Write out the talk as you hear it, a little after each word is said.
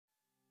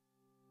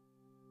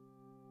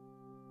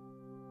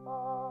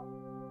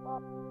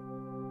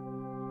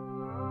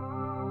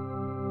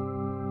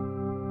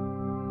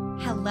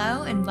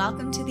Hello and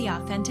welcome to the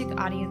Authentic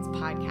Audience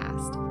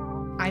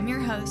Podcast. I'm your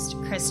host,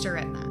 Krista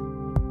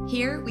Ritma.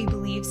 Here we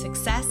believe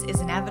success is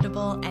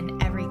inevitable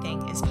and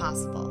everything is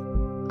possible.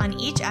 On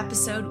each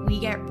episode, we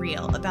get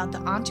real about the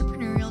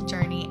entrepreneurial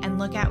journey and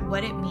look at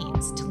what it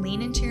means to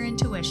lean into your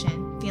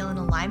intuition, feel in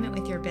alignment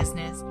with your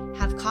business,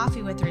 have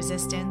coffee with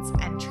resistance,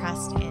 and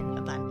trust in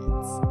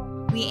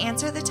abundance. We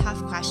answer the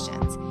tough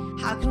questions.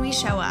 How can we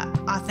show up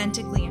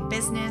authentically in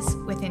business,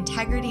 with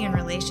integrity in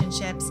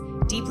relationships,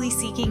 deeply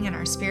seeking in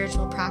our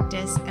spiritual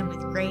practice, and with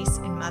grace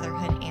in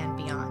motherhood and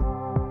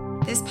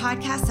beyond? This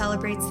podcast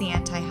celebrates the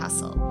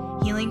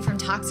anti-hustle, healing from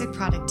toxic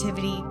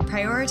productivity,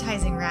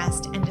 prioritizing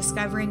rest, and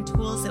discovering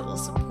tools that will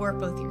support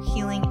both your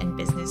healing and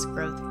business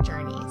growth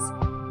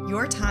journeys.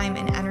 Your time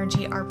and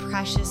energy are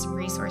precious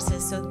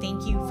resources, so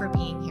thank you for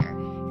being here.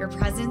 Your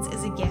presence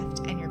is a gift,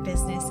 and your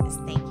business is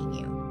thanking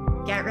you.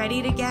 Get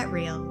ready to get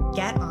real,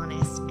 get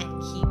honest,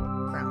 and keep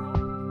growing.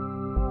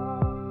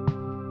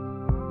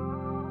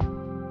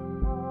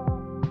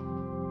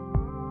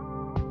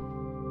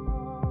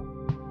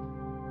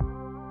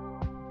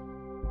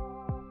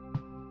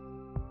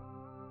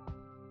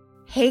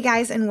 Hey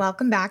guys, and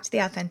welcome back to the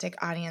Authentic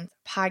Audience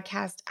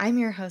Podcast. I'm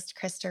your host,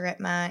 Krista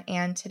Ritma,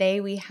 and today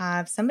we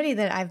have somebody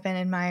that I've been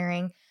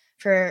admiring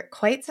for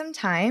quite some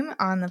time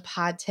on the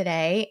pod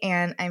today,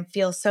 and I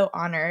feel so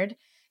honored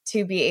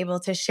to be able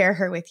to share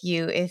her with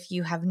you. If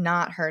you have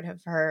not heard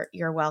of her,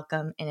 you're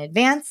welcome in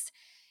advance.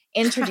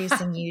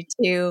 Introducing you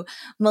to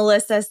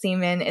Mellissa.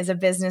 Seaman is a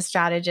business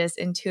strategist,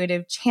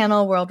 intuitive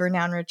channel,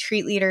 world-renowned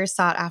retreat leader,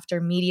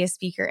 sought-after media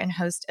speaker, and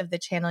host of the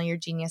Channel Your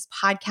Genius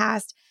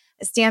podcast.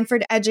 A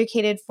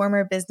Stanford-educated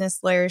former business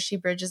lawyer, she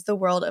bridges the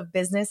world of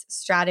business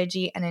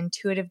strategy and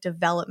intuitive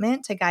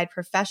development to guide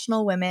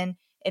professional women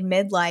in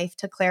midlife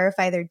to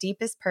clarify their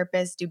deepest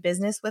purpose, do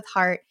business with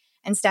heart,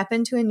 and step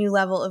into a new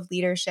level of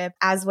leadership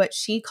as what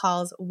she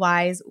calls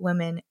wise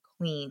women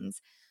queens.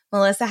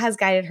 Mellissa has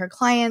guided her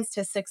clients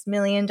to $6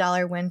 million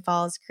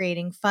windfalls,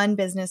 creating fun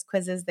business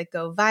quizzes that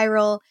go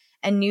viral,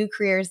 and new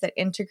careers that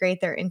integrate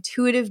their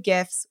intuitive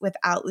gifts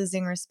without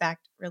losing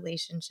respect,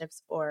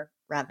 relationships, or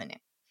revenue.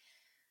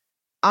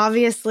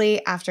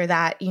 Obviously, after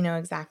that, you know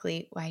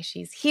exactly why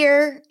she's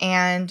here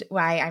and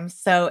why I'm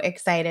so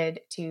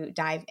excited to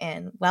dive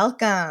in.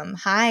 Welcome.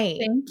 Hi.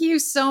 Thank you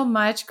so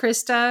much,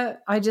 Krista.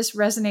 I just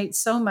resonate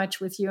so much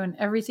with you and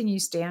everything you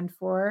stand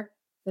for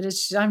that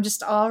I'm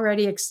just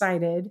already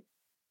excited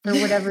for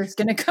whatever's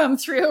going to come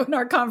through in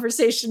our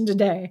conversation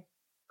today.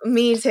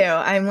 Me too.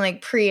 I'm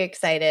like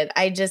pre-excited.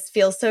 I just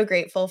feel so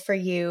grateful for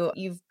you.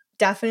 You've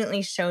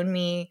definitely shown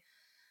me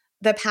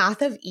the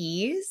path of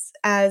ease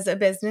as a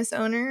business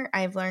owner.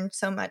 I've learned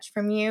so much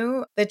from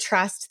you. The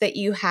trust that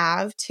you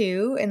have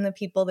too in the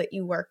people that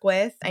you work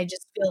with. I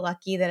just feel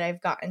lucky that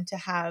I've gotten to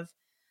have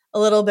a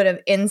little bit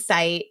of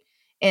insight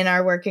in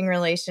our working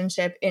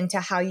relationship into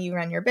how you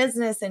run your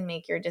business and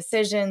make your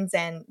decisions,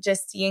 and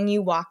just seeing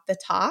you walk the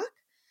talk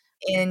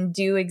and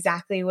do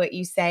exactly what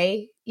you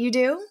say you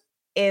do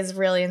is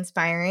really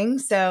inspiring.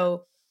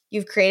 So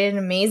you've created an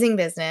amazing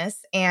business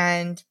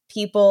and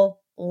people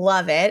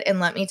love it. And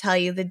let me tell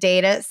you, the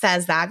data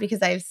says that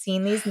because I've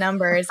seen these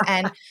numbers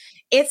and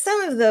it's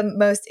some of the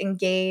most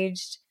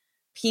engaged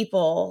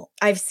people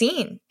I've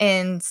seen.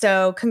 And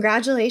so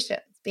congratulations,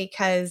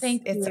 because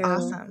it's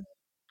awesome.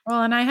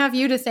 Well, and I have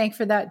you to thank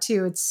for that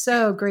too. It's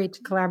so great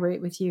to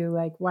collaborate with you.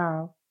 Like,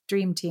 wow,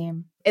 dream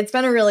team. It's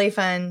been a really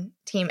fun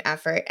team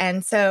effort.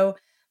 And so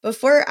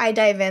before I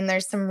dive in,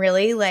 there's some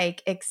really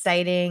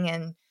exciting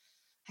and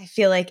I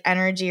feel like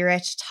energy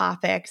rich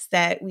topics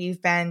that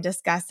we've been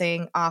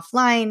discussing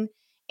offline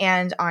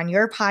and on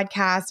your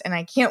podcast, and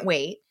I can't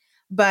wait.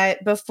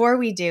 But before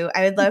we do,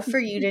 I would love for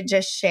you to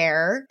just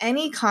share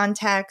any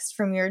context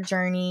from your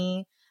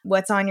journey,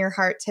 what's on your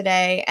heart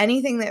today,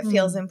 anything that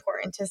feels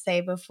important to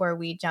say before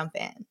we jump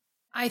in.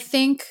 I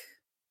think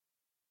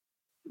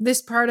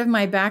this part of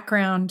my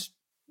background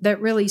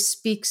that really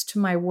speaks to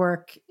my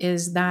work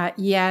is that,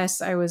 yes,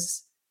 I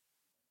was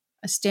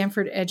a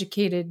Stanford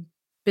educated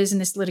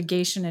business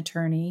litigation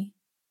attorney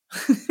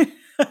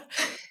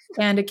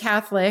and a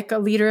Catholic, a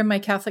leader in my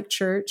Catholic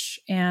church,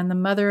 and the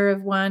mother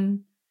of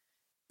one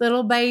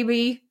little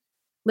baby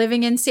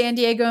living in San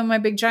Diego in my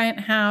big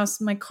giant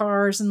house, my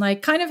cars,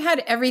 and kind of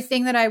had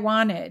everything that I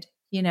wanted,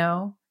 you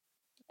know?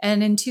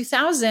 And in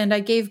 2000, I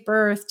gave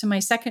birth to my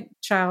second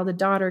child, a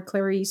daughter,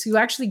 Clarice, who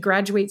actually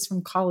graduates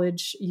from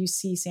college,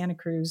 UC Santa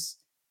Cruz,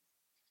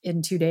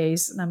 in 2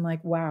 days. And I'm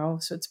like, wow.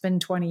 So it's been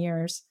 20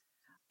 years.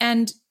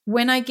 And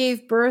when I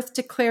gave birth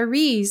to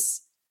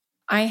Clarice,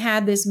 I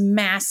had this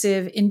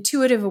massive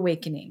intuitive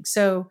awakening.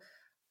 So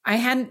I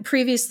hadn't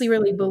previously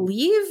really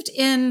believed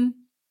in,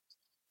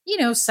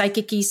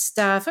 psychic-y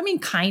stuff. I mean,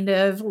 kind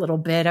of a little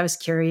bit. I was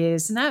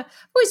curious, and I've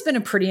always been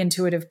a pretty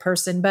intuitive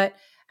person. But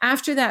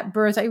after that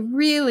birth, I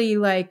really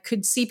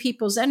could see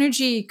people's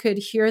energy, could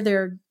hear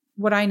their,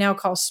 what I now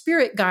call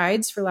spirit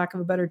guides, for lack of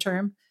a better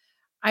term.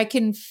 I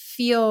can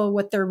feel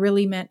what they're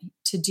really meant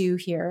to do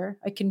here.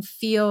 I can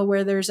feel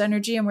where there's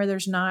energy and where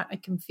there's not. I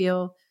can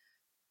feel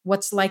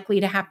what's likely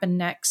to happen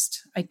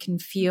next. I can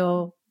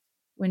feel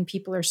when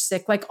people are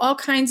sick, like all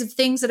kinds of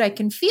things that I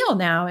can feel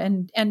now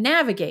and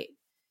navigate.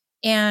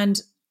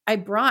 And I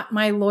brought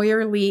my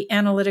lawyerly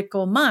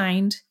analytical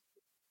mind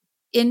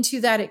into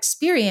that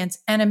experience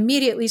and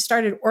immediately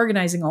started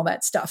organizing all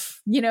that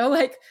stuff,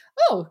 like,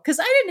 oh, because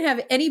I didn't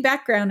have any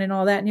background in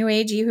all that new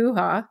agey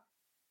hoo-ha.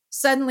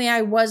 Suddenly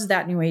I was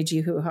that new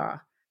agey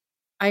hoo-ha.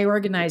 I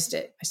organized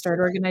it. I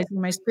started organizing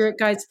my spirit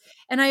guides,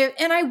 and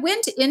I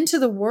went into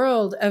the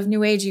world of new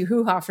agey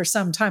hoo-ha for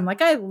some time.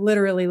 Like I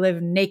literally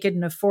lived naked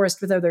in a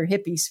forest with other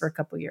hippies for a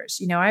couple of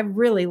years. I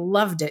really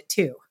loved it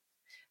too.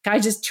 I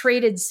just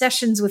traded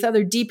sessions with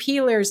other deep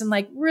healers and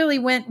like really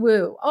went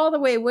woo, all the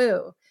way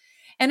woo.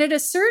 And at a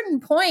certain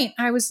point,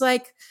 I was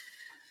like,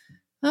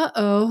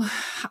 uh-oh,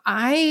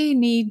 I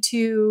need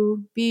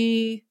to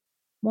be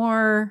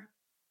more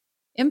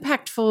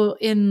impactful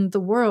in the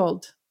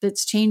world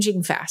that's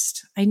changing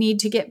fast. I need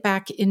to get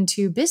back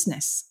into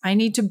business. I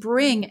need to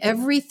bring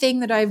everything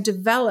that I've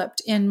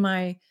developed in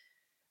my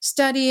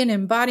study and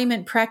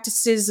embodiment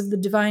practices of the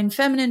divine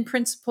feminine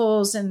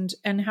principles and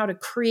how to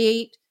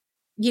create,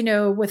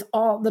 with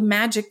all the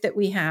magic that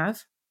we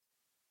have.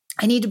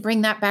 I need to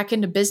bring that back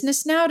into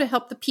business now to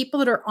help the people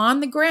that are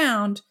on the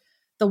ground,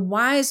 the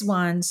wise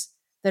ones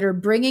that are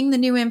bringing the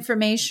new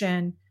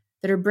information,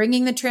 that are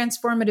bringing the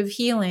transformative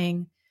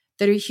healing,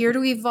 that are here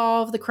to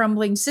evolve the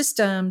crumbling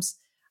systems.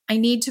 I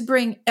need to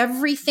bring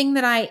everything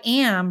that I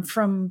am,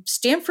 from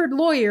Stanford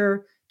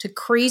lawyer to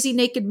crazy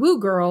naked woo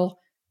girl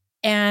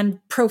and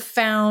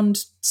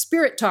profound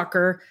spirit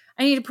talker.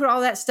 I need to put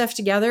all that stuff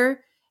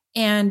together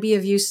and be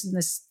of use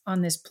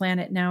on this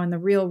planet now in the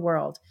real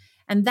world.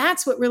 And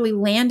that's what really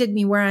landed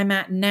me where I'm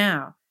at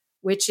now,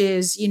 which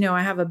is,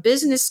 I have a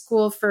business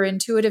school for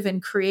intuitive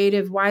and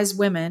creative wise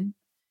women.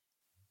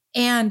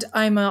 And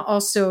I'm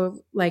also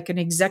like an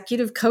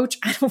executive coach.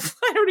 I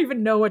don't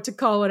even know what to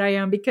call what I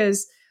am,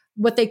 because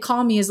what they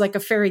call me is like a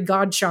fairy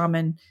god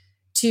shaman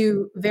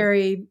to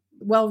very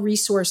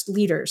well-resourced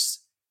leaders,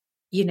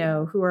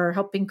 who are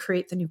helping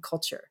create the new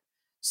culture.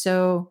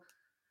 So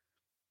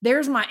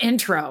there's my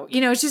intro.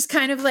 It's just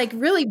kind of like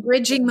really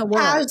bridging the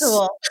worlds.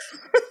 Casual.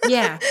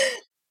 Yeah.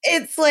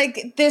 It's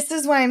like, this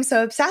is why I'm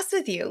so obsessed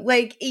with you.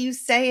 Like, you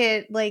say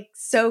it like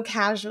so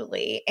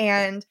casually.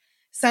 And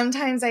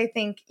sometimes I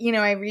think,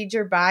 I read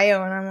your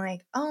bio and I'm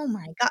like, oh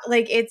my God,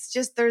 like, it's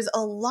just, there's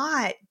a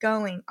lot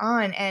going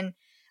on. And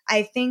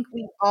I think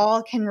we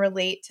all can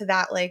relate to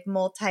that, like,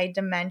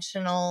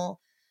 multidimensional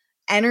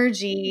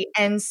energy.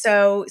 And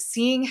so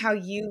seeing how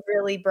you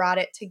really brought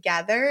it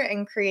together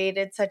and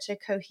created such a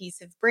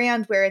cohesive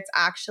brand where it's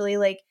actually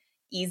like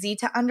easy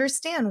to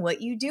understand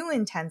what you do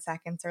in 10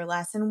 seconds or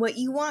less and what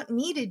you want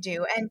me to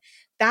do. And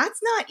that's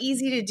not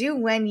easy to do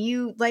when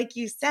you, like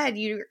you said,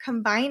 you're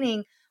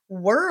combining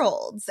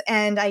worlds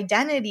and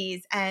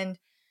identities. And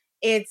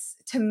it's,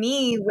 to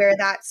me, where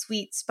that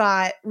sweet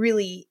spot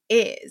really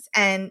is,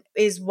 and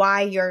is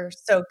why you're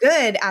so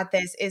good at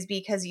this, is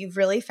because you've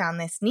really found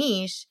this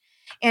niche.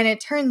 And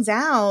it turns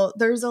out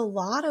there's a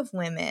lot of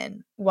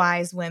women,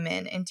 wise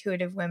women,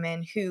 intuitive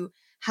women, who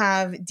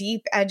have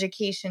deep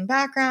education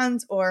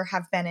backgrounds or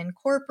have been in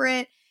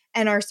corporate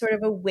and are sort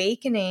of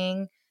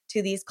awakening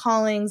to these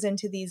callings and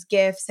to these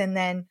gifts, and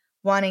then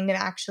wanting to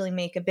actually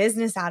make a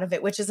business out of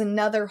it, which is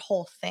another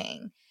whole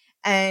thing.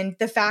 And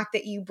the fact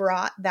that you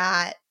brought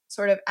that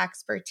sort of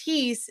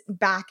expertise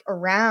back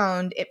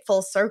around it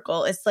full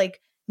circle, it's like,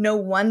 no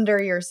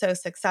wonder you're so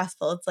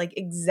successful. It's like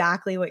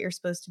exactly what you're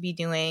supposed to be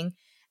doing.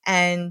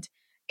 And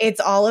it's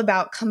all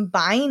about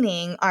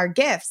combining our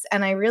gifts.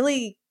 And I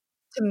really,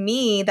 to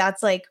me,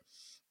 that's like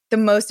the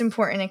most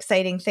important,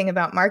 exciting thing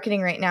about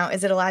marketing right now,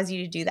 is it allows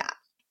you to do that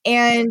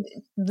and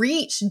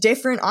reach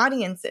different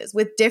audiences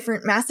with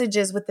different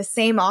messages with the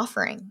same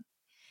offering,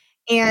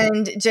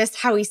 and just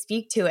how we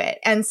speak to it.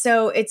 And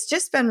so it's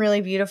just been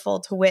really beautiful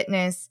to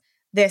witness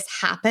this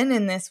happen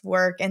in this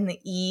work and the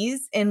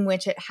ease in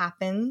which it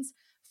happens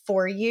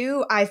for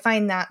you. I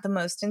find that the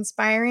most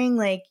inspiring.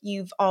 Like,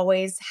 you've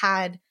always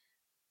had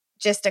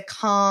just a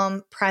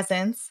calm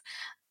presence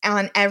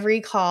on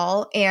every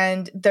call,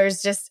 and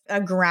there's just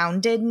a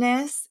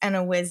groundedness and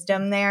a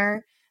wisdom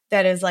there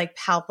that is like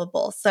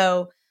palpable.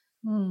 So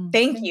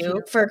thank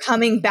you for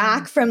coming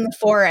back from the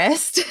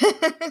forest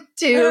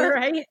to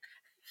right.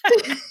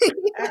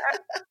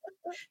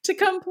 to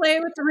come play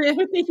with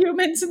the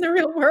humans in the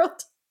real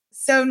world.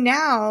 So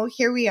now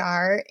here we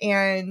are,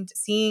 and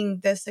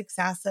seeing the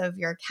success of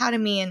your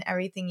academy and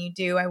everything you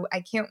do. I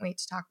can't wait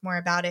to talk more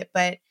about it.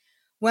 But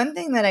one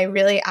thing that I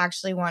really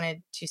actually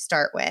wanted to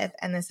start with,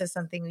 and this is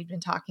something we've been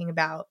talking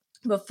about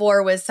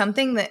before, was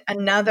something that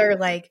another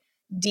like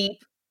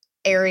deep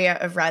area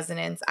of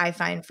resonance I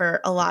find for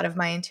a lot of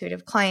my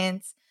intuitive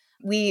clients.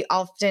 We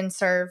often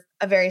serve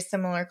a very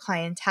similar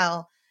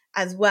clientele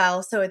as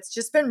well. So it's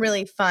just been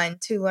really fun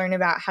to learn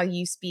about how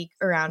you speak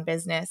around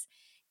business.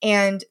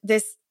 And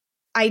this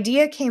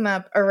idea came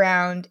up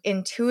around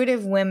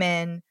intuitive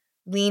women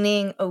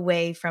leaning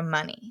away from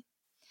money,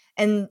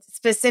 and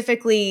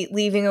specifically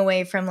leaving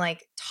away from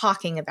like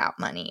talking about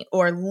money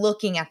or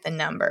looking at the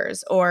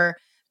numbers or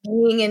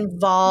being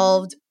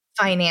involved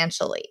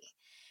financially.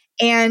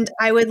 And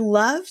I would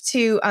love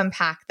to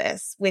unpack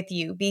this with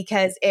you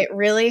because it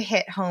really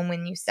hit home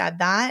when you said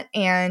that.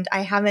 And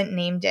I haven't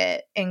named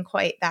it in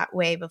quite that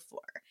way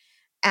before.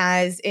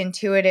 As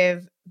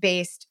intuitive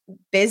based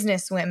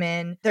business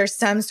women, there's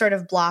some sort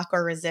of block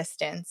or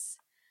resistance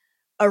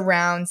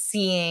around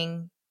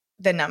seeing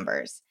the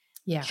numbers.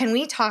 Yeah. Can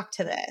we talk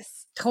to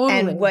this?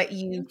 Totally. And what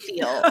you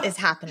feel is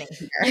happening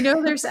here?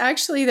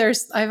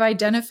 I've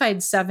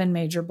identified 7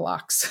 major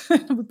blocks.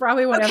 We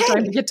probably won't have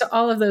time to get to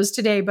all of those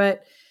today,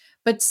 but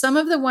some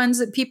of the ones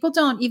that people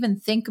don't even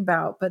think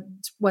about, but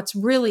what's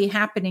really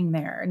happening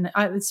there. And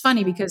it's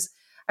funny because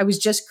I was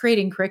just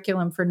creating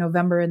curriculum for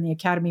November in the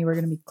academy. We're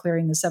going to be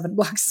clearing the 7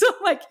 blocks. So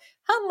I'm like,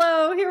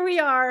 hello, here we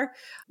are.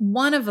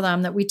 One of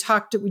them that we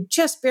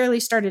just barely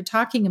started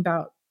talking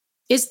about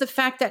is the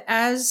fact that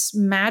as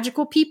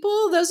magical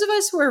people, those of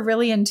us who are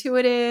really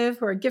intuitive,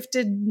 who are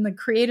gifted in the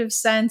creative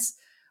sense,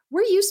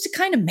 we're used to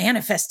kind of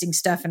manifesting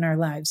stuff in our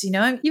lives.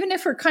 Even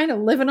if we're kind of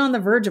living on the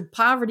verge of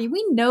poverty,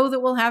 we know that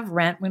we'll have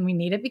rent when we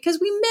need it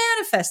because we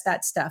manifest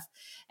that stuff.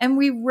 And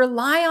we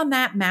rely on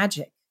that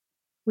magic.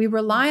 We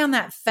rely on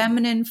that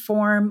feminine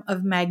form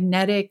of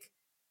magnetic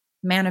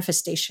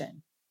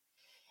manifestation.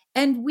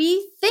 And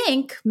we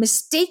think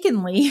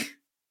mistakenly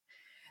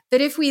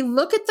that if we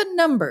look at the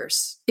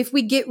numbers, if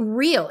we get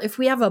real, if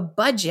we have a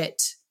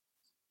budget,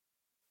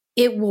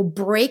 it will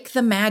break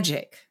the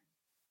magic.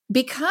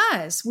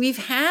 Because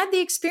we've had the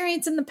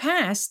experience in the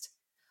past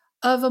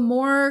of a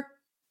more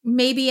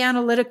maybe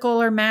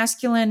analytical or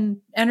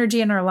masculine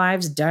energy in our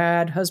lives,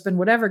 dad, husband,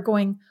 whatever,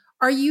 going,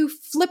 are you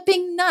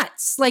flipping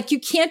nuts? Like, you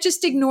can't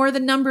just ignore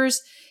the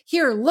numbers.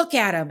 Here, look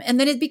at them. And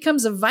then it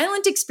becomes a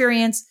violent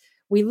experience.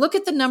 We look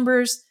at the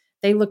numbers.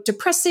 They look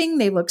depressing.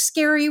 They look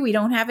scary. We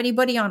don't have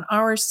anybody on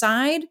our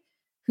side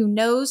who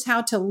knows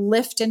how to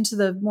lift into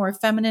the more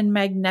feminine,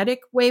 magnetic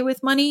way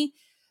with money.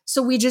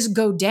 So we just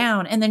go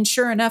down. And then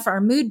sure enough,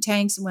 our mood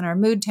tanks. And when our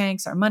mood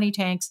tanks, our money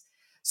tanks.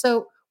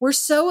 So we're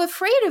so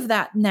afraid of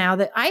that now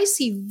that I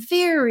see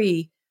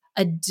very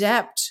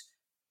adept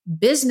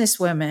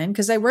businesswomen,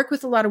 because I work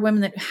with a lot of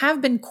women that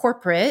have been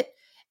corporate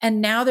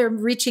and now they're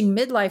reaching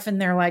midlife and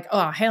they're like,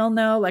 oh, hell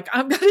no. Like,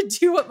 I'm going to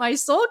do what my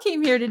soul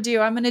came here to do.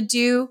 I'm going to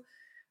do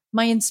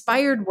my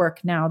inspired work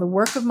now, the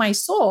work of my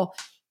soul.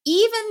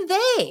 Even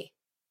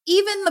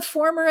the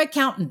former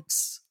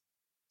accountants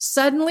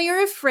suddenly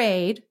are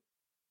afraid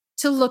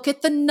to look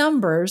at the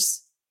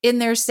numbers in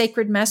their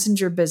sacred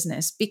messenger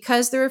business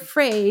because they're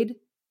afraid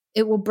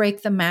it will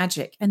break the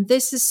magic. And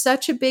this is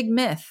such a big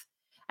myth.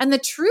 And the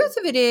truth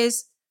of it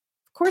is,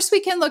 of course, we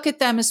can look at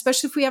them,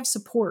 especially if we have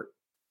support.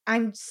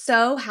 I'm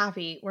so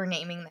happy we're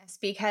naming this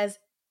because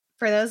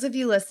for those of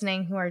you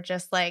listening who are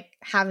just like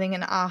having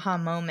an aha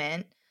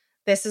moment,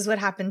 this is what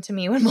happened to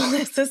me when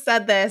Mellissa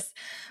said this.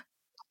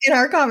 In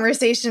our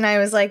conversation, I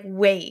was like,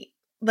 wait,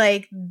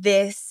 like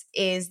this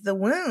is the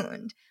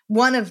wound.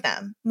 One of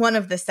them, one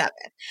of the 7.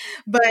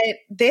 But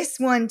this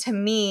one to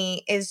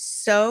me is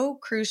so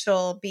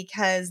crucial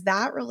because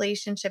that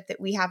relationship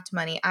that we have to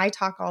money, I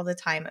talk all the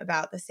time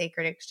about the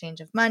sacred exchange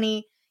of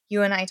money.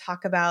 You and I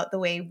talk about the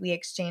way we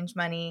exchange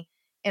money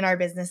in our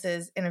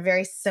businesses in a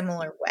very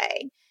similar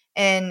way.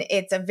 And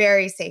it's a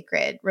very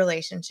sacred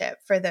relationship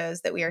for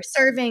those that we are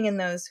serving and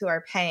those who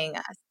are paying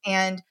us.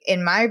 And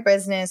in my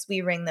business,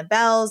 we ring the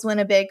bells when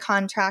a big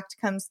contract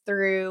comes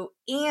through.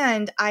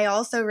 And I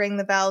also ring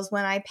the bells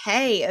when I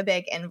pay a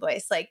big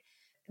invoice. Like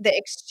the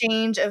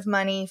exchange of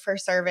money for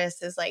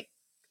service is like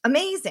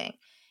amazing.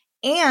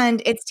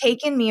 And it's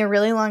taken me a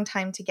really long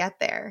time to get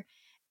there.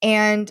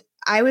 And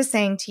I was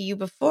saying to you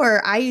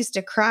before, I used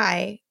to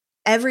cry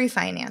every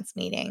finance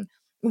meeting,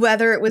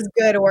 whether it was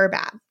good or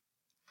bad.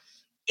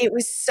 It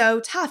was so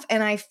tough.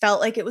 And I felt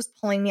like it was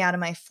pulling me out of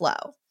my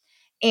flow.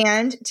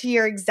 And to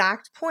your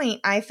exact point,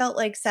 I felt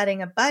like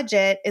setting a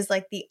budget is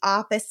like the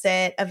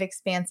opposite of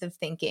expansive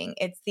thinking.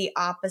 It's the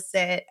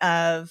opposite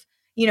of,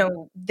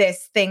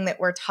 this thing that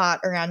we're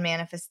taught around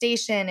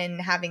manifestation and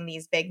having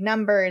these big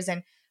numbers.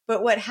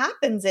 But what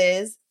happens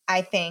is,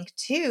 I think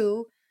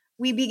too,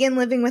 we begin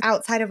living with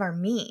outside of our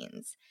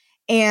means.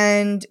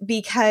 And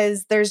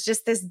because there's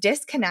just this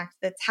disconnect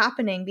that's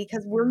happening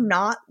because we're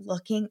not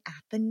looking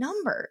at the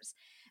numbers.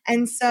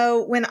 And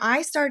so when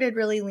I started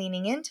really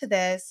leaning into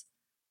this,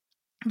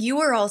 you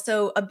were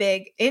also a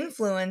big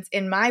influence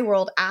in my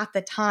world at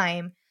the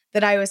time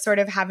that I was sort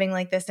of having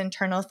like this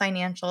internal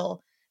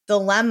financial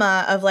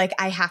dilemma of like,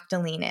 I have to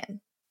lean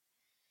in.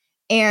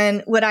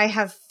 And what I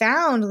have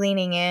found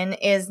leaning in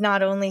is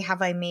not only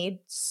have I made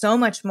so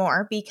much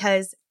more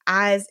because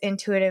as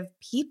intuitive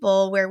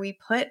people, where we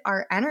put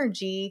our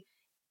energy,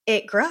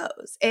 it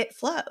grows, it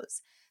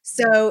flows.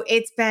 So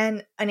it's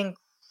been an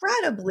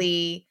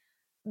incredibly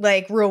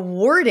like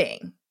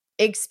rewarding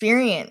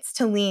experience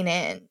to lean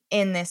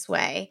in this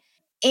way.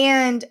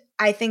 And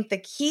I think the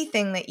key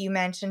thing that you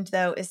mentioned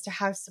though is to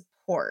have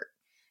support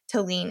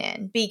to lean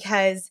in,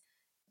 because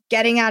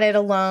getting at it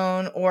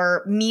alone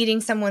or meeting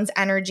someone's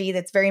energy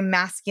that's very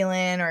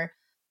masculine or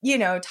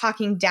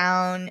talking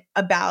down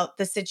about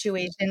the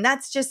situation,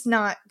 that's just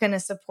not going to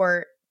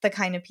support the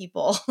kind of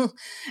people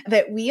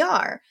that we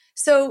are.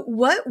 So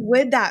what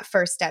would that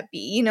first step be?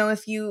 You know,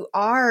 if you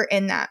are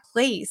in that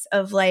place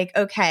of like,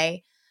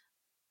 okay,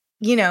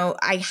 you know,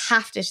 I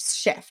have to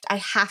shift. I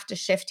have to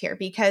shift here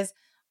because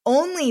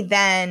only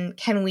then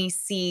can we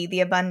see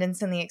the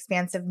abundance and the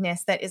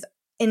expansiveness that is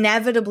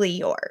inevitably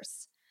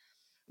yours.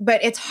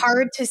 But it's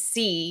hard to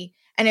see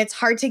and it's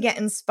hard to get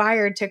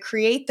inspired to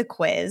create the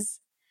quiz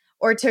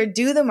or to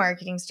do the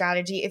marketing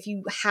strategy if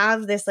you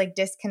have this like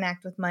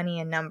disconnect with money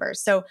and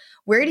numbers. So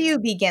where do you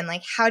begin?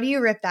 Like, how do you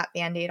rip that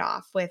Band-Aid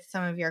off with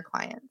some of your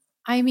clients?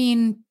 I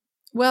mean,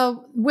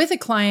 well, with a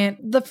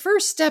client, the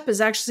first step is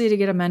actually to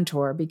get a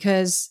mentor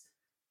because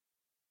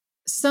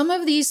some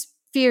of these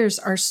fears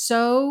are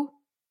so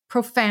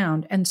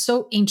profound and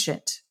so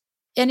ancient.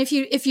 And if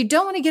you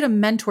don't want to get a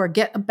mentor,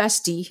 get a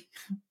bestie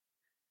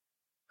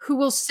who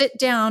will sit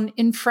down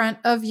in front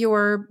of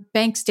your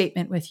bank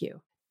statement with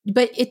you.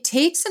 But it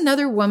takes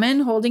another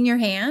woman holding your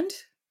hand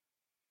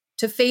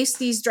to face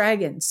these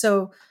dragons.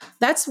 So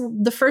that's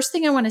the first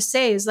thing I want to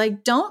say is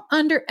like, don't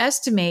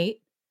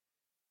underestimate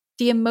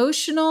the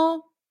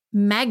emotional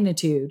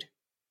magnitude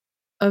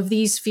of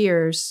these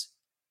fears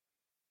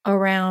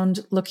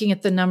around looking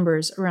at the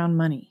numbers around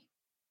money.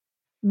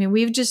 I mean,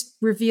 we've just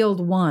revealed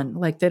one,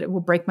 like that it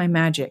will break my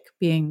magic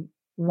being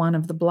one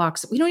of the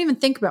blocks that we don't even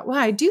think about. Well,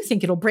 I do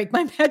think it'll break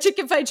my magic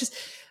if I just,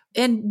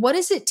 and what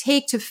does it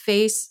take to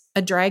face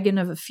a dragon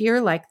of a fear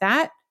like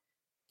that?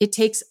 It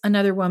takes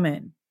another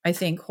woman, I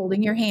think,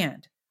 holding your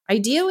hand.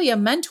 Ideally, a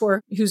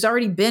mentor who's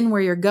already been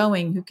where you're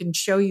going, who can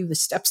show you the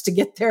steps to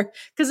get there,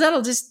 because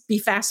that'll just be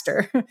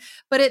faster.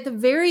 But at the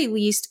very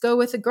least, go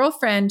with a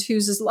girlfriend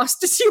who's as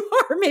lost as you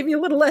are, maybe a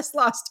little less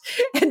lost,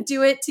 and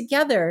do it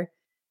together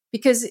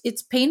because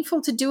it's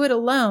painful to do it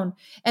alone.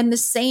 And the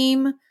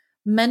same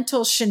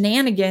mental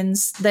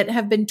shenanigans that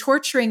have been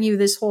torturing you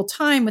this whole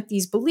time with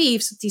these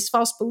beliefs, with these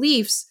false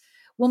beliefs,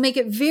 will make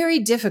it very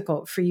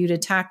difficult for you to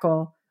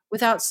tackle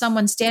without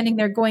someone standing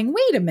there going,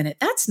 wait a minute,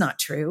 that's not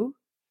true,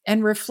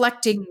 and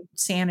reflecting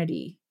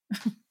sanity.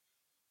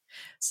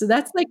 So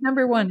that's like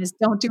number one is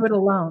don't do it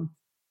alone.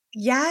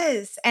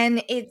 Yes.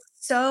 And it's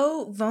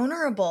so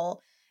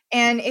vulnerable.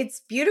 And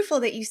it's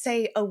beautiful that you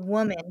say a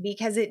woman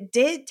because it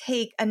did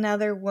take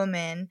another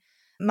woman,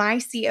 my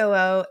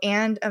COO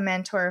and a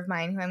mentor of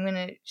mine, who I'm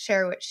going to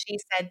share what she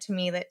said to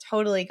me that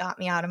totally got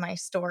me out of my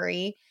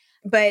story.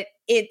 But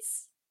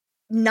it's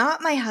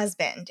not my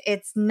husband.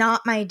 It's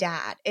not my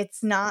dad.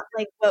 It's not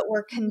like what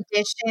we're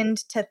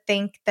conditioned to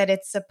think that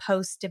it's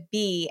supposed to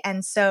be.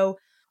 And so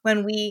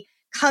when we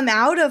come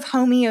out of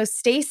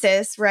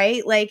homeostasis,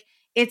 right? Like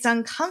it's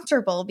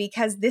uncomfortable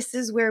because this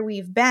is where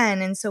we've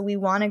been. And so we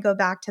want to go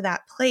back to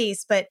that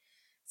place, but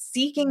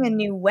seeking a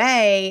new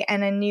way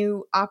and a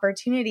new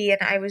opportunity.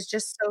 And I was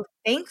just so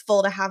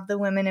thankful to have the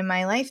women in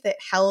my life that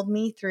held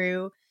me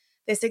through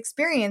this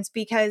experience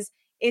because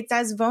it's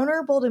as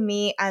vulnerable to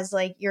me as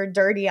like your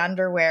dirty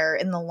underwear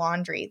in the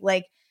laundry.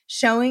 Like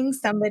showing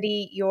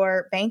somebody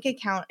your bank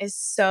account is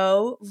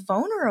so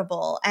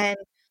vulnerable and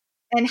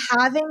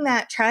having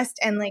that trust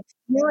and like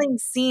feeling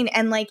seen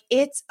and like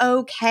it's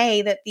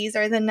okay that these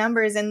are the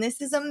numbers and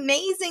this is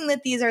amazing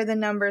that these are the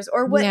numbers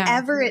or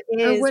whatever it Or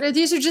is. what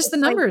these are just the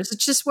numbers. Like,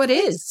 it's just what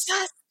is. It's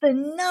just the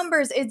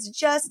numbers. It's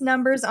just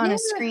numbers on a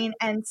screen.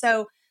 And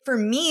so for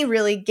me,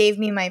 really gave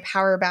me my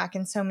power back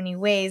in so many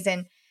ways.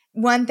 And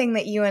one thing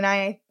that you and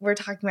I were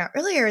talking about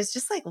earlier is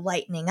just like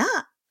lightening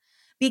up.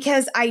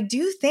 Because I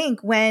do think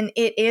when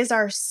it is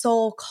our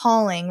soul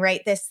calling,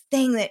 right, this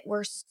thing that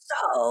we're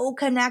so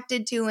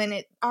connected to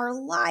and our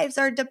lives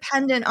are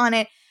dependent on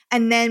it,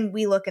 and then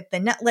we look at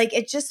like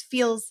it just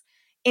feels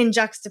in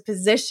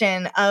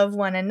juxtaposition of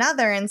one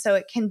another. And so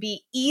it can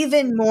be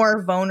even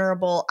more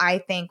vulnerable, I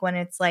think, when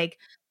it's like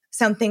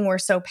something we're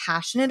so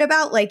passionate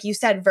about, like you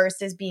said,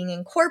 versus being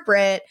in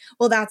corporate.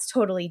 Well, that's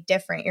totally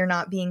different. You're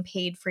not being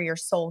paid for your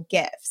soul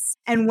gifts.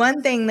 And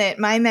one thing that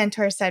my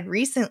mentor said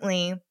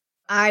recently,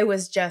 I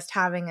was just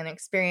having an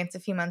experience a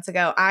few months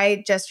ago.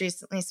 I just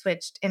recently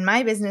switched in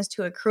my business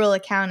to accrual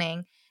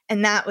accounting.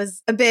 And that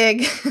was a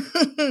big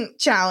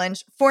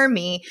challenge for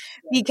me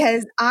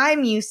because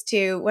I'm used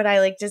to what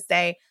I like to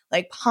say,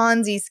 like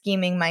Ponzi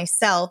scheming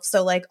myself.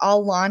 So like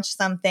I'll launch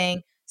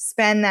something,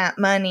 spend that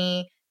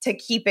money to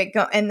keep it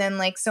going. And then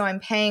like, so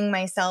I'm paying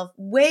myself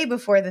way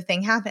before the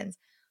thing happens.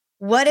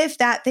 What if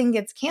that thing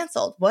gets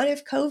canceled? What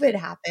if COVID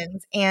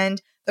happens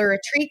and the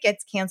retreat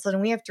gets canceled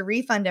and we have to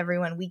refund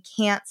everyone? We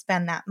can't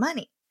spend that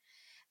money.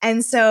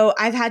 And so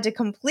I've had to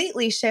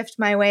completely shift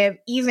my way of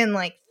even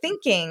like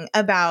thinking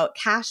about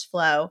cash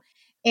flow.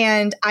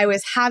 And I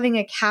was having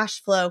a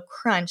cash flow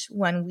crunch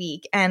one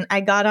week and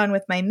I got on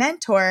with my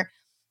mentor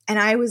and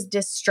I was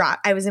distraught.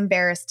 I was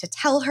embarrassed to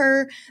tell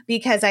her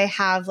because I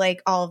have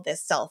like all of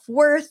this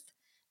self-worth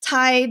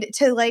tied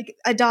to like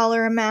a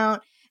dollar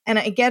amount. And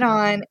I get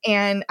on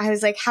and I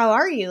was like, how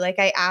are you? Like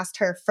I asked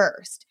her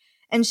first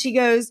and she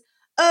goes,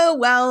 oh,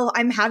 well,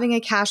 I'm having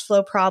a cash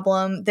flow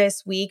problem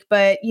this week,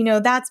 but you know,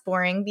 that's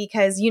boring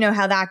because you know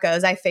how that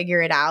goes. I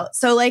figure it out.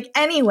 So like,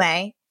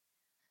 anyway,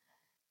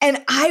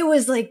 And I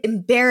was like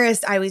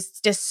embarrassed. I was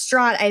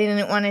distraught. I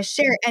didn't want to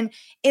share. And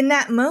in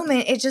that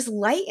moment, it just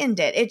lightened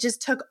it. It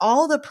just took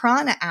all the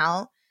prana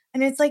out.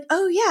 And it's like,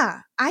 oh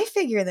yeah, I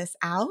figure this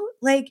out.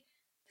 Like,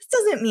 this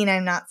doesn't mean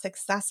I'm not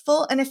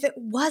successful. And if it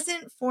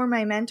wasn't for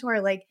my mentor,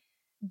 like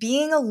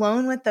being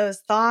alone with those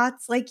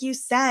thoughts, like you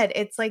said,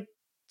 it's like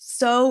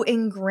so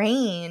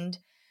ingrained.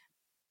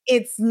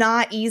 It's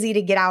not easy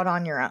to get out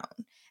on your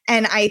own.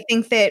 And I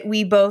think that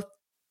we both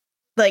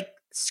like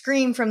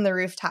scream from the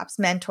rooftops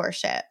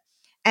mentorship.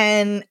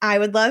 And I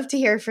would love to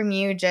hear from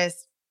you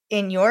just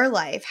in your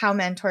life how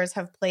mentors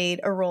have played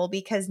a role,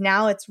 because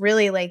now it's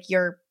really like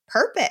your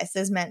purpose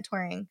is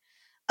mentoring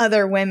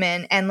other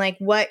women, and like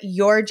what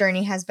your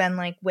journey has been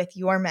like with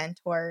your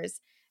mentors,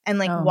 and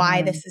like Oh, why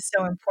man. this is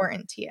so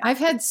important to you. I've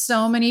had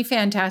so many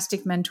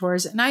fantastic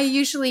mentors, and I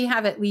usually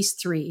have at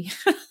least 3,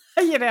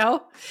 you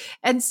know?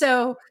 And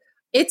so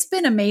it's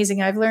been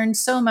amazing. I've learned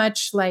so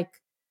much. Like,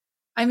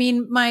 I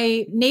mean,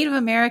 my Native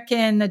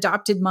American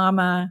adopted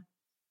mama,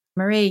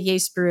 Maria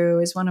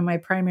Yesbrew, is one of my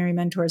primary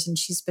mentors, and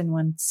she's been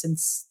one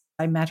since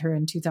I met her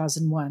in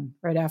 2001,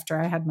 right after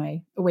I had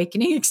my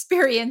awakening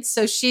experience.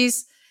 So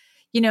she's,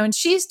 and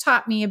she's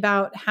taught me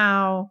about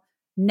how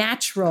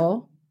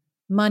natural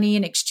money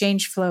and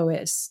exchange flow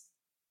is.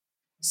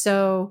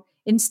 So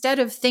instead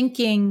of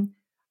thinking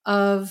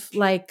of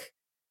like,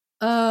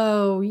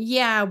 oh,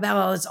 yeah,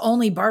 well, it's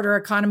only barter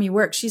economy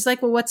works. She's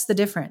like, well, what's the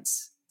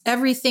difference?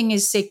 Everything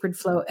is sacred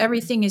flow.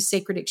 Everything is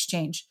sacred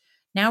exchange.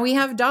 Now we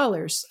have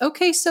dollars.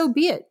 Okay, so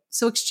be it.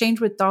 So exchange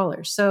with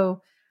dollars.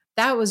 So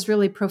that was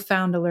really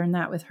profound to learn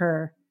that with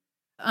her.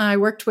 I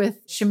worked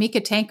with Shamika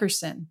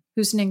Tankerson,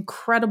 who's an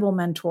incredible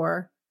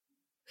mentor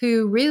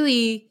who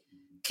really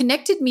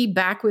connected me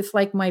back with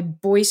like my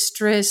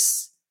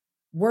boisterous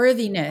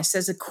worthiness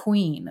as a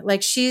queen.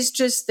 Like she's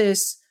just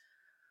this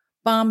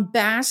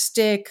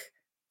bombastic,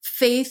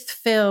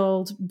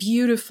 faith-filled,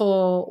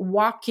 beautiful,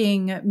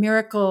 walking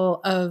miracle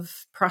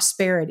of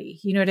prosperity.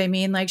 You know what I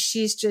mean? Like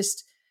she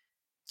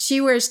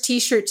wears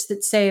t-shirts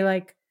that say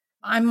like,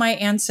 I'm my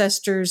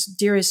ancestors'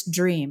 dearest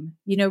dream,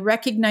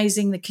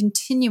 recognizing the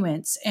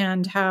continuance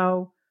and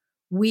how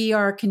we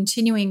are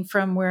continuing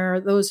from where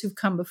those who've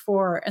come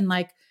before, and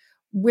like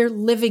we're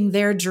living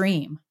their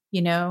dream,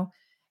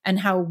 and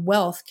how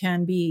wealth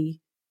can be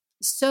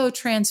so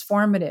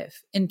transformative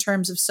in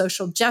terms of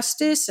social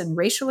justice and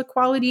racial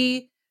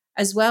equality,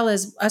 as well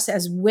as us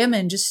as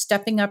women just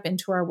stepping up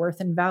into our worth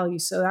and value.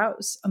 So that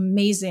was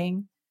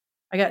amazing.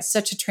 I got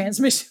such a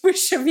transmission with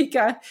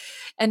Shamika.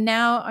 And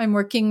now I'm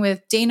working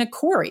with Dana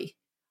Corey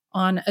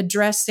on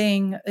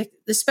addressing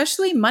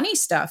especially money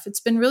stuff. It's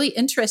been really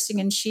interesting.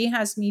 And she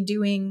has me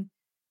doing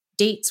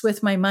dates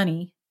with my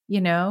money,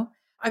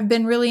 I've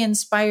been really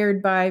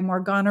inspired by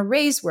Morgana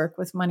Ray's work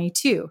with money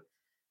too.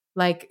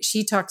 Like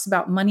she talks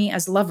about money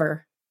as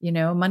lover,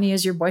 money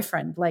as your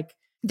boyfriend. Like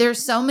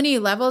there's so many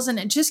levels and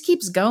it just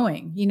keeps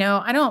going.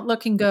 I don't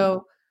look and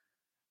go,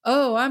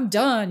 oh, I'm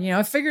done.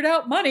 I figured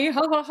out money.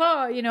 Ha ha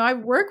ha. I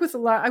work with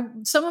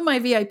some of my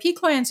VIP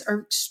clients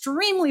are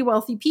extremely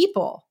wealthy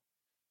people.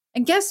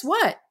 And guess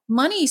what?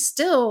 Money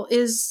still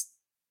is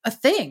a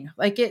thing.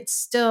 Like it's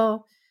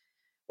still,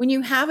 when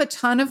you have a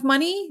ton of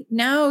money,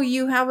 now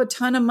you have a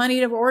ton of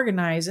money to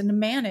organize and to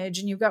manage,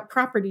 and you've got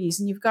properties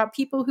and you've got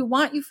people who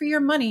want you for your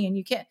money, and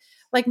you can't,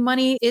 like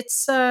money,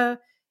 it's a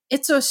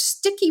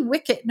sticky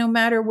wicket no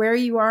matter where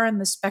you are in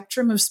the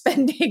spectrum of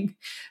spending.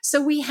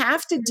 So we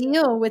have to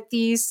deal with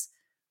these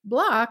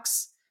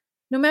blocks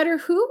no matter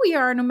who we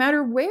are, no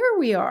matter where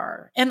we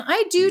are. And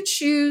I do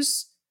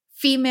choose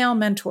female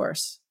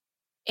mentors.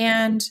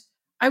 And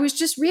I was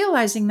just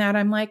realizing that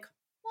I'm like,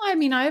 well, I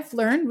mean, I've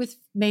learned with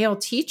male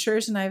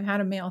teachers and I've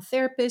had a male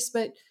therapist,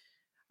 but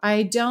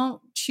I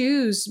don't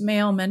choose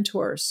male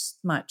mentors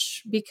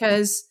much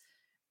because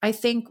I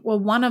think, well,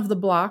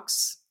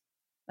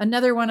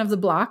 another one of the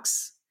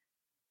blocks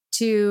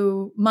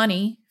to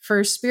money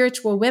for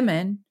spiritual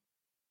women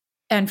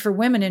and for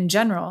women in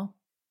general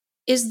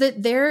is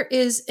that there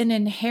is an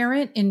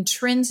inherent,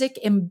 intrinsic,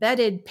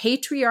 embedded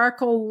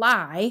patriarchal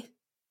lie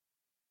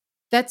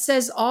that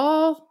says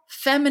all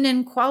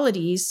feminine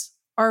qualities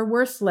are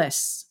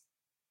worthless.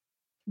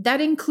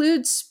 That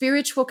includes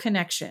spiritual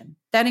connection.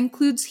 That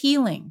includes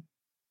healing.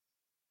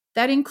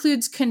 That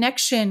includes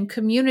connection,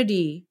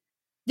 community.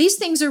 These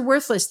things are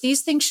worthless.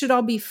 These things should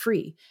all be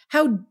free.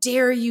 How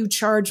dare you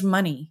charge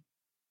money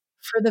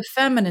for the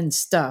feminine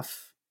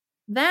stuff?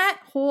 That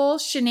whole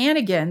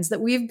shenanigans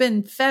that we've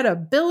been fed a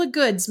bill of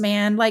goods,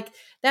 man, like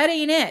that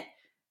ain't it.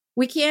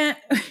 We can't,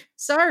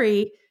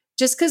 sorry,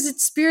 just because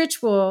it's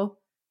spiritual,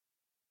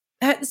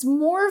 it's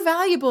more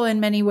valuable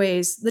in many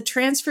ways. The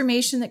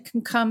transformation that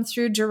can come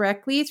through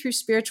directly through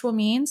spiritual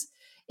means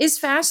is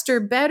faster,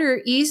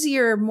 better,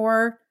 easier,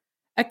 more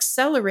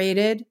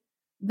accelerated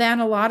than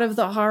a lot of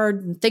the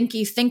hard and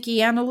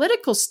thinky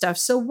analytical stuff.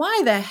 So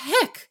why the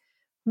heck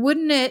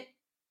wouldn't it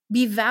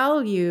be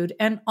valued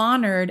and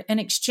honored and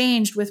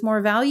exchanged with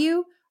more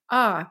value?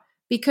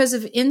 Because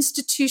of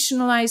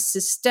institutionalized,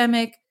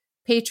 systemic,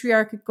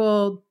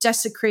 patriarchal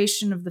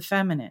desecration of the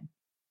feminine.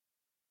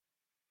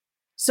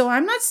 So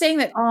I'm not saying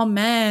that all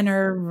men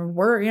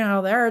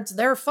it's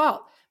their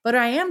fault. But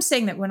I am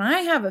saying that when I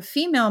have a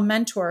female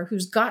mentor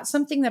who's got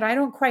something that I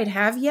don't quite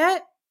have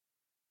yet,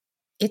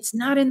 it's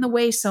not in the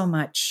way so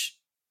much.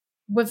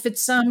 If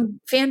it's some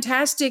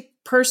fantastic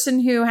person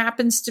who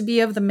happens to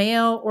be of the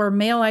male or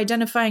male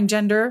identifying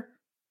gender,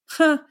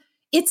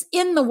 it's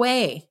in the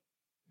way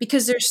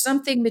because there's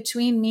something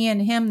between me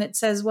and him that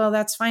says, well,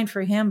 that's fine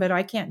for him, but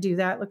I can't do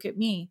that. Look at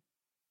me.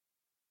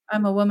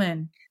 I'm a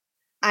woman.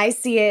 I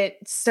see it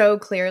so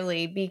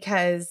clearly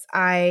because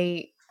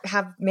I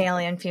have male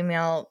and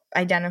female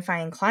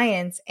identifying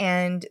clients,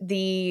 and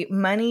the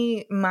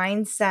money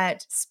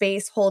mindset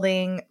space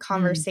holding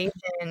conversation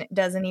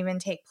doesn't even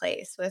take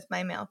place with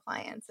my male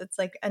clients. It's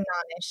like a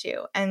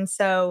non-issue. And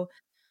so,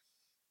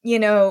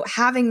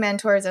 having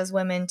mentors as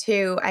women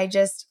too,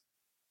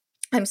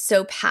 I'm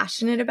so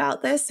passionate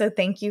about this. So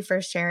thank you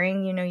for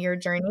sharing, your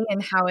journey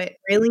and how it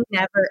really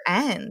never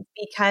ends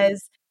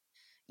because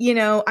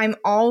I'm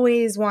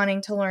always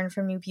wanting to learn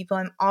from new people.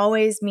 I'm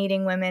always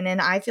meeting women, and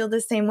I feel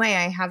the same way.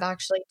 I have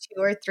actually 2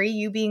 or 3,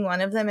 you being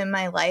one of them in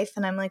my life.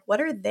 And I'm like,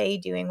 what are they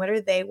doing? What are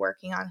they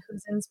working on?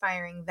 Who's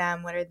inspiring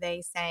them? What are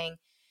they saying?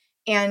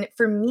 And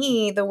for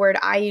me, the word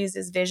I use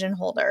is vision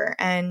holder.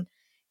 And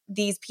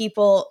these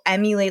people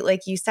emulate,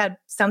 like you said,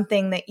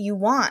 something that you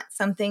want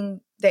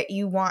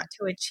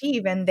to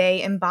achieve, and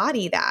they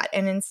embody that.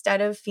 And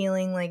instead of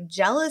feeling like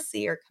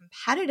jealousy or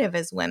competitive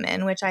as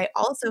women, which I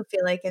also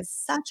feel like is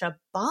such a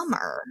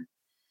bummer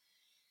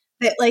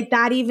that like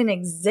that even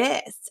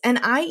exists. And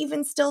I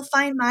even still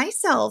find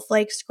myself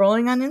like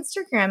scrolling on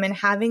Instagram and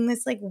having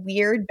this like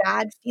weird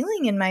bad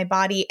feeling in my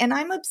body. And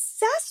I'm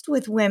obsessed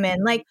with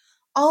women. Like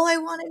all I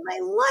want in my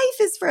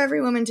life is for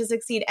every woman to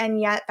succeed. And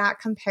yet that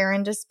compare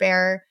and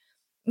despair,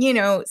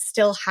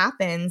 still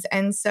happens.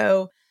 And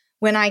so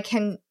when I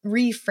can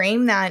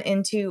reframe that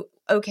into,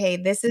 okay,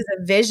 this is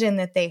a vision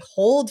that they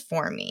hold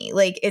for me,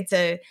 like it's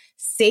a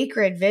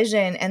sacred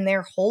vision and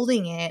they're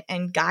holding it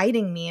and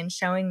guiding me and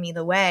showing me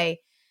the way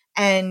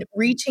and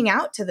reaching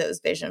out to those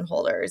vision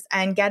holders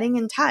and getting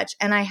in touch.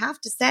 And I have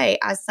to say,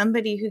 as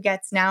somebody who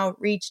gets now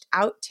reached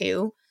out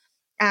to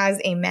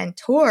as a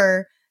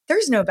mentor,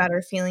 there's no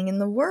better feeling in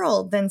the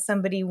world than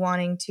somebody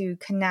wanting to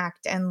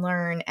connect and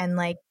learn and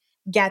like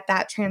get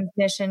that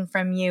transmission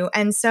from you.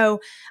 And so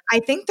I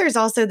think there's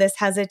also this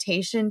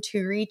hesitation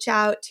to reach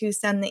out, to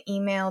send the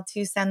email,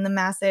 to send the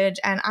message.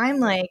 And I'm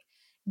like,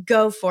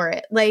 go for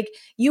it. Like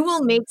you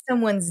will make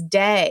someone's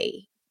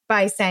day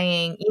by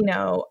saying,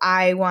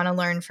 I want to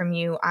learn from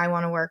you. I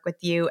want to work with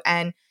you.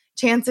 And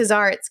chances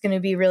are it's going to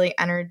be really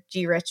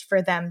energy rich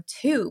for them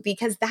too,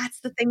 because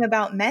that's the thing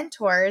about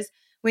mentors.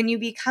 When you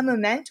become a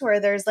mentor,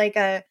 there's like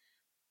a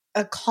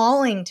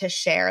calling to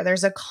share.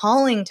 There's a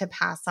calling to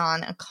pass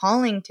on, a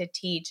calling to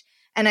teach.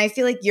 And I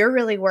feel like you're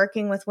really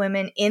working with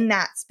women in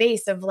that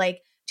space of like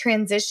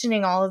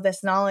transitioning all of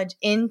this knowledge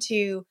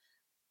into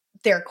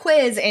their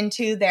quiz,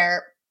 into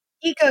their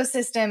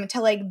ecosystem to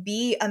like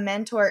be a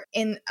mentor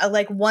in a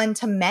like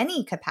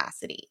one-to-many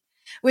capacity,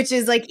 which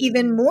is like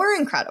even more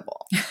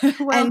incredible.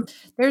 Well,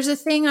 there's a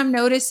thing I'm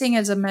noticing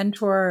as a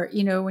mentor,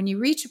 when you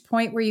reach a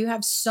point where you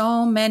have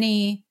so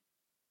many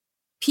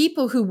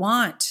people who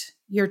want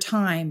your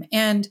time.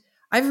 And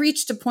I've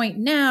reached a point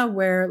now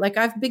where like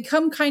I've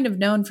become kind of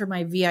known for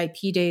my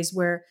VIP days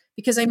where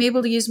because I'm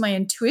able to use my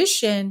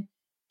intuition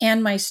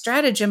and my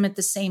stratagem at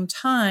the same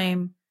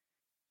time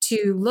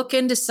to look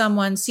into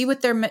someone, see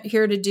what they're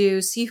here to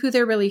do, see who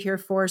they're really here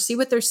for, see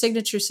what their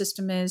signature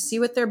system is, see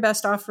what their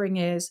best offering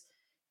is,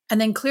 and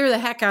then clear the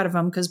heck out of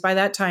them. Because by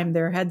that time,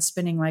 their head's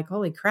spinning like,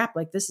 holy crap,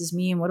 like this is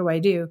me. And what do I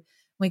do?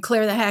 We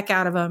clear the heck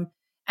out of them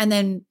and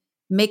then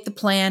make the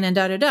plan and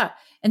da, da, da.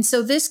 And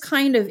so this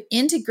kind of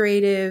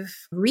integrative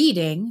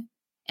reading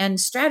and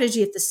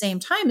strategy at the same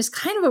time is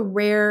kind of a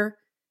rare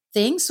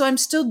thing. So I'm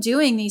still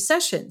doing these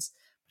sessions,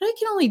 but I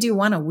can only do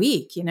one a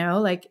week,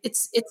 like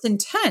it's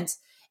intense.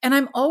 And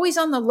I'm always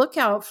on the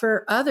lookout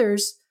for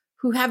others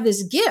who have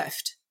this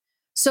gift.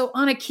 So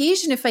on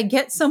occasion, if I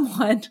get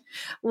someone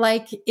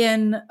like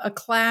in a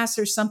class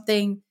or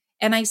something,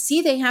 and I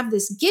see they have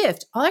this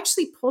gift, I'll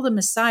actually pull them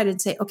aside and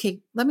say,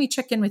 okay, let me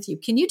check in with you.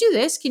 Can you do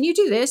this? Can you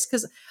do this?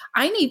 Because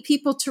I need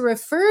people to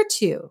refer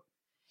to.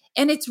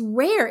 And it's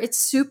rare. It's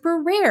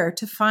super rare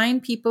to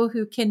find people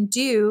who can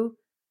do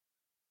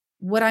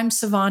what I'm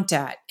savant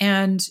at.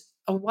 And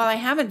while I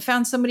haven't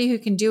found somebody who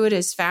can do it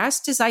as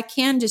fast as I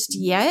can just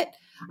yet,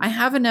 I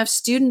have enough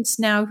students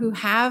now who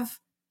have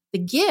the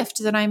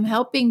gift that I'm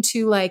helping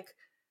to like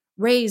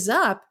raise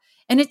up.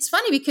 And it's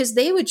funny because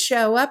they would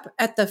show up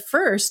at the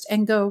first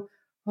and go,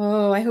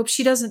 oh, I hope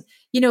she doesn't,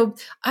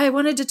 I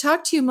wanted to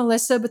talk to you,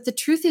 Mellissa, but the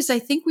truth is I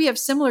think we have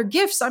similar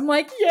gifts. I'm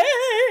like,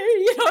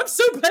 yay, I'm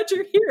so glad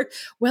you're here.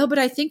 Well, but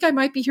I think I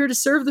might be here to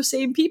serve the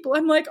same people.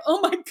 I'm like, oh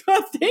my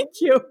God,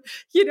 thank you.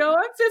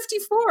 I'm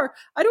 54.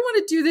 I don't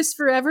want to do this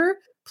forever.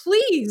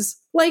 Please,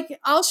 like,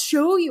 I'll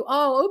show you.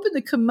 I'll open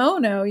the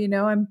kimono.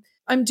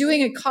 I'm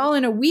doing a call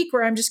in a week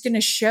where I'm just going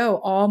to show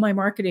all my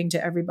marketing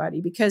to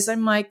everybody because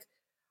I'm like,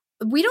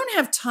 we don't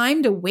have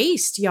time to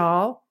waste,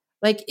 y'all.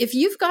 Like if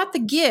you've got the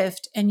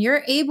gift and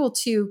you're able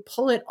to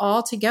pull it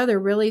all together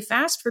really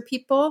fast for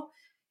people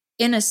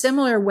in a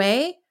similar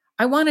way,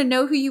 I want to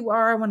know who you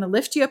are. I want to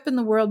lift you up in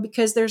the world,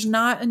 because there's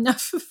not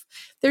enough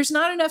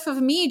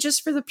of me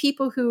just for the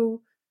people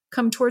who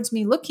come towards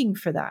me looking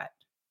for that.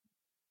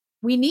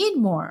 We need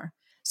more.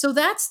 So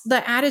that's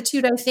the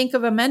attitude I think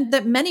of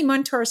that many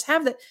mentors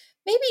have, that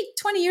maybe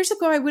 20 years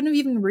ago I wouldn't have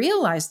even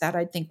realized that.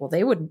 I'd think, well,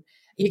 they wouldn't.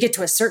 You get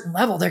to a certain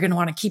level, they're going to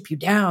want to keep you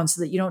down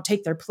so that you don't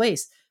take their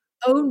place.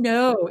 Oh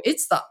no,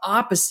 it's the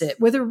opposite.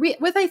 With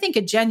I think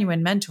a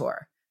genuine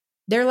mentor,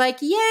 they're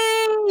like,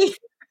 yay.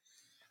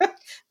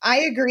 I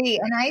agree.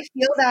 And I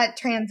feel that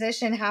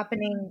transition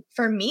happening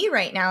for me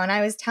right now. And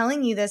I was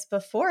telling you this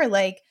before,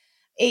 like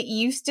it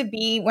used to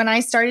be when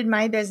I started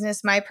my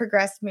business, my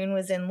progressed moon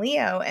was in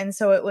Leo. And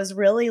so it was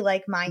really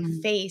like my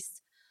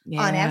face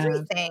on Yeah.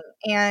 everything.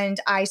 And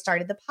I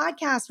started the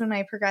podcast when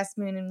my progressed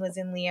moon was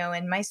in Leo,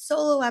 and my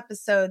solo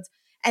episodes.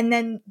 And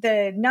then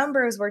the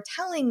numbers were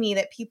telling me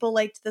that people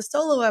liked the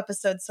solo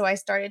episodes. So I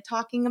started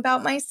talking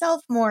about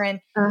myself more.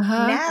 And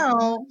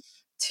now,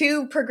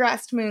 2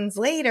 progressed moons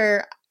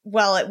later,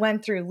 well, it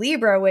went through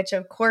Libra, which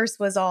of course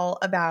was all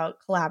about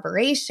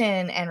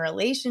collaboration and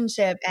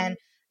relationship and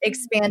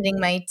expanding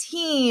my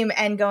team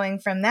and going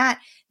from that.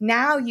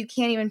 Now you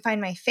can't even find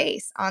my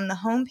face on the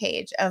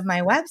homepage of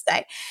my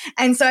website.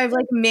 And so I've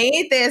like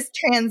made this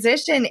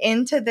transition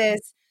into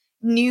this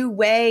new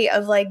way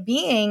of like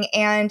being.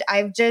 And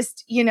I've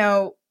just,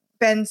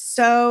 been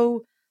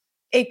so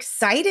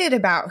excited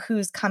about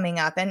who's coming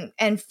up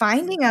and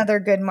finding other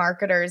good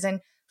marketers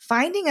and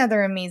finding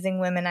other amazing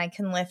women I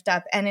can lift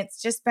up. And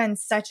it's just been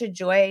such a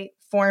joy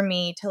for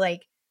me to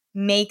like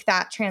make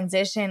that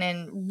transition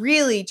and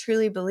really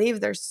truly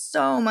believe there's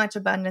so much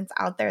abundance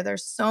out there.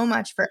 There's so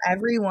much for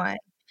everyone.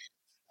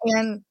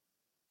 And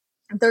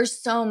there's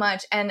so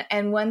much.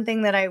 And one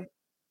thing that I'm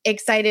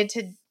excited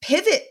to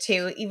pivot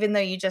to, even though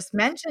you just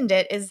mentioned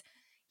it, is,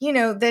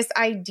 this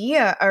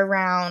idea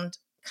around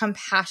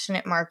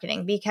compassionate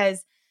marketing,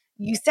 because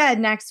you said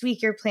next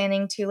week you're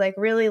planning to like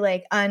really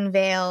like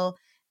unveil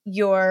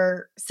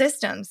your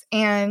systems.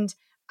 And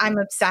I'm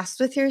obsessed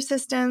with your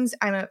systems.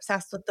 I'm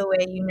obsessed with the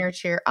way you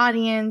nurture your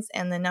audience,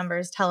 and the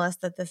numbers tell us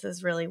that this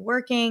is really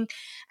working.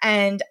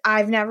 And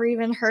I've never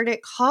even heard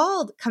it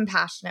called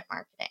compassionate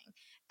marketing.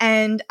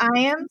 And I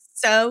am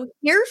so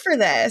here for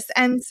this.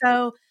 And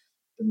so,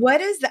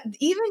 what is that?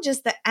 Even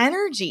just the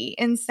energy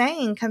in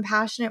saying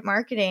compassionate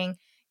marketing,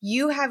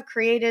 you have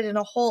created in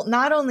a whole,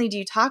 not only do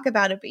you talk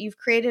about it, but you've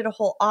created a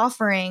whole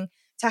offering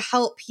to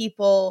help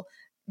people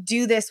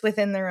do this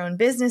within their own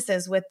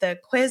businesses with the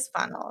quiz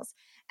funnels.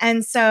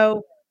 And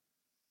so,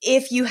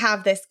 if you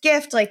have this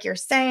gift, like you're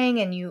saying,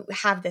 and you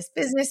have this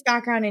business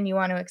background and you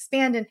want to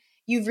expand, and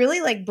you've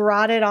really like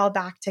brought it all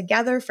back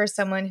together for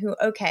someone who,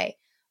 okay,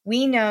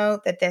 we know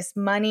that this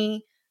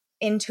money,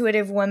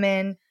 intuitive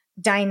woman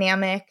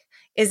dynamic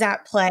is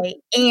at play,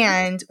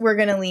 and we're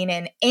going to lean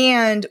in,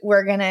 and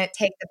we're going to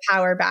take the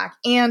power back,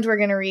 and we're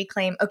going to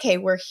reclaim, okay,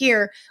 we're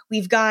here,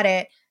 we've got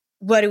it.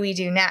 What do we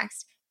do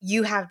next?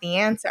 You have the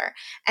answer.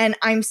 And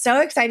I'm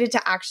so excited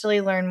to actually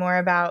learn more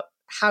about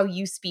how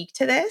you speak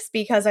to this,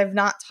 because I've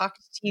not talked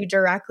to you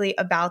directly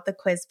about the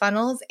quiz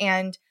funnels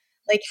and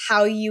like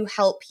how you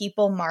help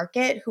people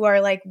market who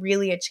are like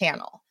really a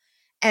channel,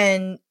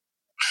 and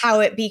how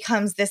it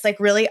becomes this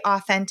like really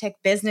authentic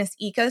business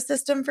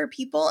ecosystem for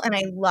people. And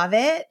I love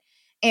it.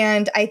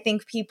 And I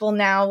think people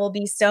now will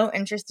be so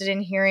interested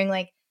in hearing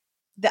like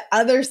the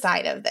other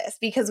side of this,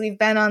 because we've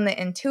been on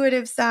the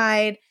intuitive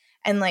side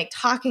and like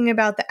talking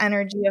about the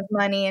energy of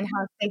money and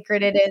how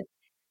sacred it is.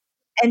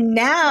 And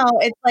now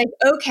it's like,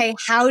 okay,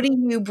 how do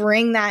you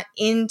bring that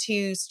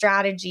into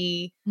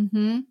strategy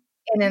in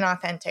an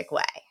authentic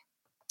way?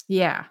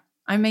 Yeah.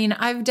 I mean,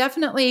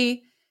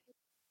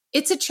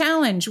 it's a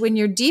challenge when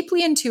you're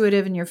deeply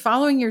intuitive and you're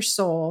following your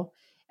soul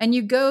and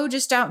you go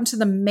just out into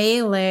the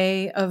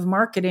melee of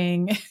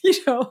marketing.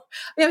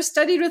 I've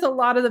studied with a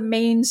lot of the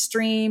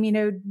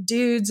mainstream,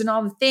 dudes and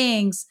all the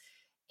things.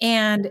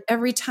 And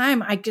every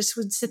time I just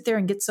would sit there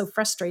and get so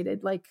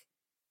frustrated, like,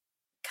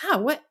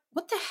 God, what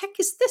the heck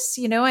is this?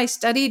 I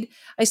studied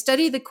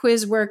the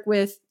quiz work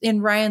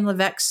in Ryan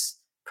Levesque's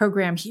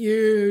program,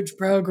 huge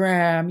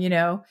program,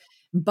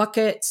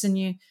 buckets, and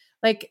you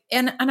like,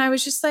 and I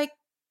was just like,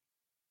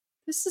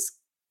 this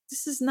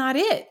is not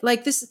it.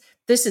 Like this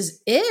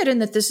is it.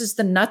 And that this is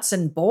the nuts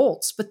and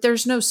bolts, but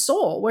there's no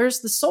soul. Where's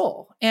the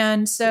soul?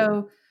 And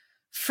so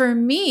for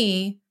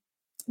me,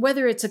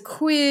 whether it's a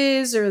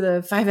quiz or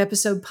the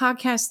 5-episode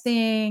podcast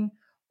thing,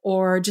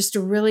 or just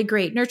a really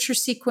great nurture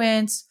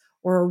sequence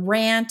or a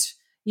rant,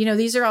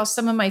 these are all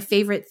some of my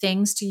favorite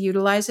things to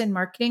utilize in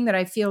marketing that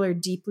I feel are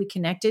deeply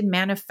connected,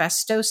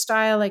 manifesto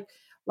style, like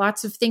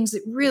lots of things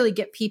that really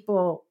get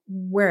people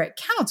where it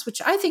counts, which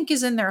I think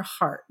is in their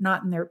heart,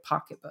 not in their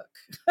pocketbook.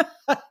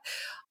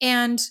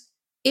 And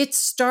it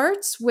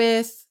starts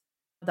with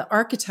the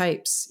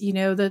archetypes,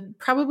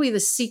 probably the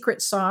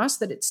secret sauce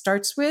that it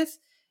starts with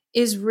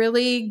is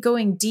really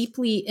going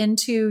deeply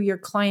into your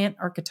client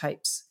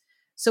archetypes.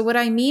 So what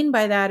I mean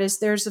by that is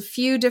there's a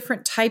few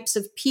different types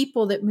of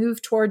people that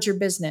move towards your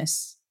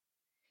business.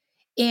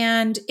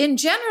 And in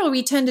general,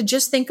 we tend to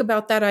just think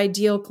about that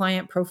ideal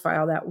client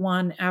profile, that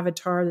one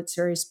avatar that's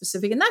very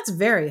specific. And that's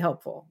very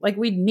helpful. Like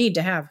we need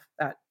to have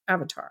that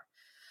avatar.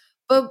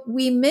 But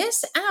we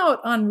miss out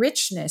on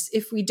richness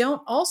if we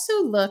don't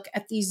also look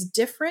at these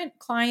different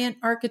client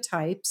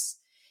archetypes,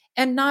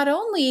 and not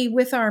only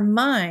with our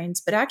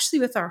minds, but actually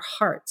with our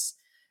hearts.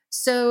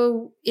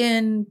 So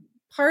in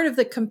part of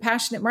the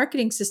compassionate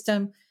marketing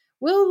system,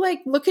 we'll like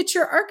look at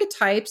your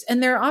archetypes,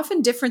 and they're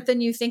often different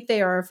than you think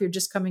they are if you're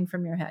just coming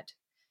from your head.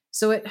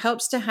 So it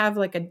helps to have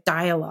like a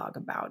dialogue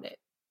about it.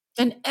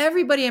 And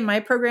everybody in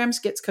my programs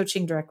gets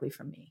coaching directly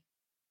from me.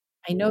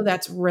 I know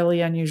that's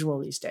really unusual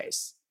these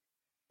days,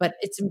 but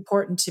it's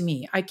important to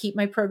me. I keep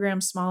my program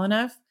small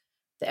enough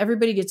that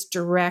everybody gets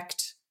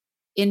direct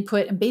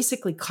input and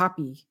basically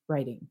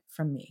copywriting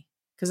from me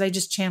because I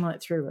just channel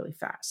it through really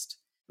fast.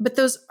 But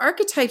those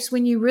archetypes,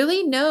 when you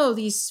really know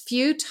these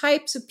few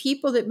types of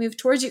people that move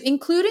towards you,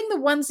 including the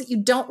ones that you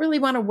don't really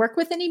want to work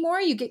with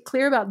anymore, you get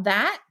clear about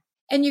that.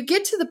 And you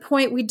get to the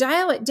point, we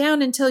dial it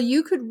down until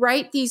you could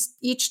write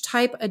each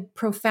type a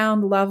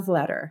profound love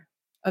letter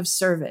of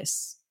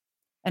service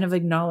and of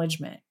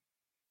acknowledgement.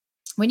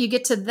 When you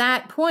get to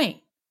that point,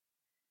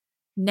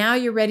 now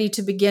you're ready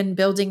to begin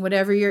building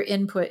whatever your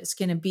input is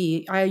going to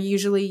be. I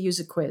usually use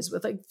a quiz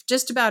with like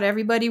just about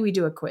everybody. We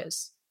do a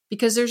quiz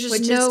because there's just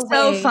Which no is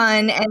so way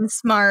fun and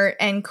smart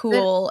and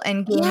cool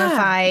and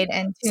gamified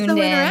and tuned so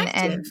in. interactive.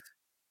 And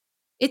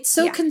it's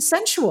so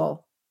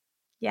consensual.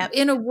 Yep.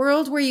 In a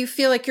world where you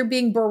feel like you're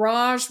being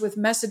barraged with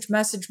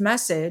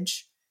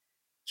message,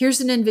 here's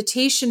an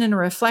invitation and a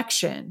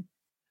reflection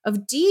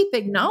of deep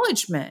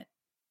acknowledgement.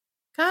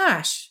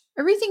 Gosh,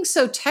 everything's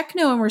so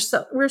techno, and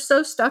we're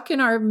so stuck in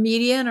our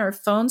media and our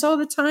phones all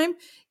the time.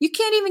 You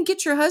can't even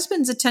get your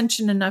husband's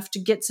attention enough to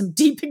get some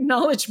deep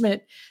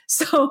acknowledgement.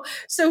 So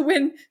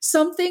when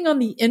something on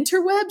the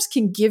interwebs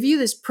can give you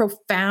this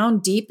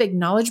profound, deep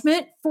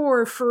acknowledgement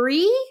for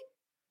free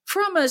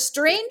from a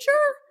stranger,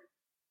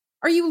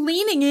 are you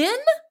leaning in?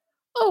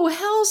 Oh,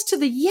 hells to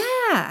the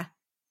yeah.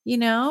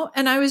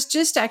 And I was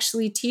just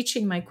actually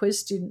teaching my quiz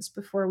students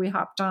before we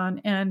hopped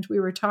on, and we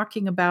were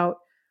talking about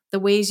the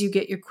ways you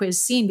get your quiz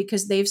seen,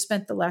 because they've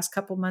spent the last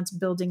couple months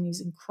building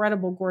these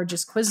incredible,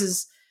 gorgeous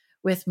quizzes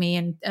with me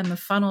and the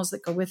funnels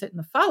that go with it and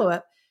the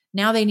follow-up.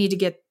 Now they need to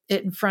get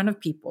it in front of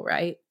people,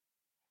 right?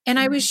 And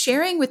I was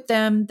sharing with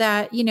them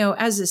that,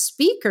 as a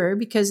speaker,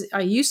 because I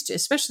used to,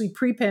 especially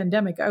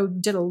pre-pandemic, I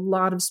did a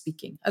lot of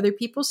speaking, other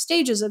people's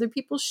stages, other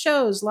people's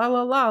shows,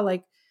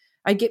 like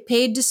I'd get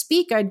paid to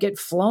speak. I'd get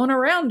flown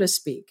around to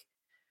speak.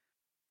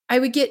 I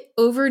would get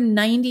over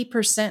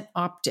 90%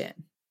 opt-in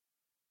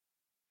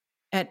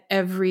at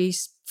every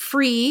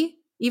free,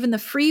 even the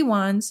free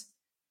ones,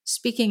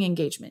 speaking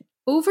engagement.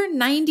 Over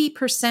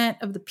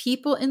 90% of the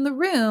people in the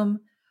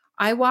room,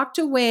 I walked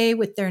away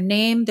with their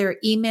name, their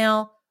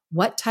email,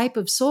 what type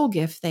of soul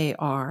gift they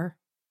are,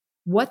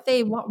 what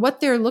they want, what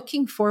they're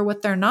looking for,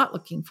 what they're not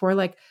looking for.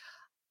 Like,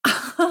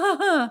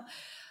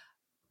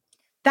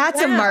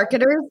 that's a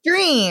marketer's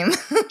dream.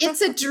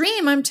 It's a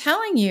dream, I'm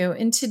telling you,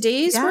 in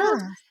today's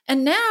world.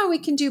 And now we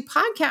can do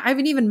podcast. I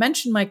haven't even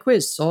mentioned my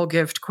quiz,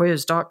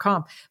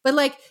 soulgiftquiz.com. But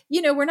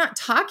we're not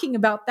talking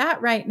about that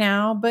right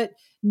now. But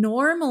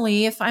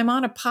normally, if I'm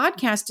on a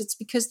podcast, it's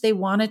because they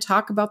want to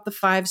talk about the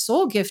 5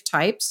 soul gift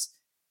types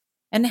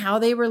and how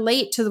they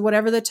relate to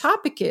whatever the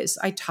topic is.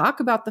 I talk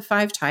about the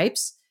 5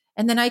 types,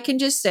 and then I can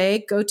just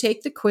say, go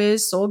take the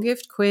quiz, soul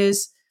gift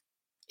quiz.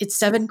 It's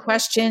 7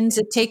 questions.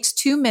 It takes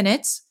 2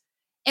 minutes.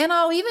 And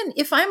I'll even,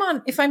 if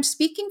I'm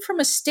speaking from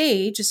a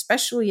stage,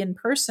 especially in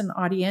person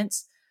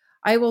audience,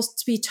 I will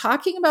be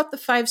talking about the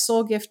 5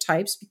 soul gift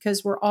types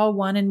because we're all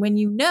one. And when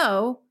you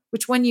know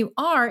which one you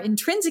are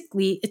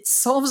intrinsically, it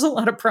solves a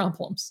lot of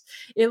problems.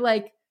 It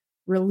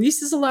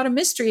releases a lot of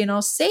mystery. And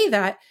I'll say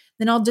that,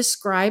 then I'll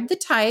describe the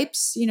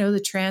types,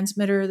 the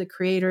transmitter, the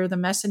creator, the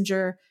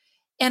messenger.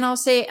 And I'll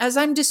say, as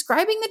I'm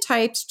describing the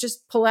types,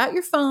 just pull out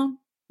your phone.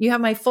 You have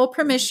my full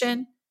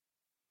permission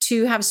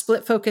to have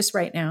split focus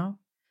right now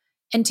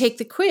and take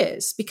the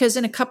quiz, because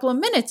in a couple of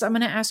minutes, I'm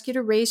going to ask you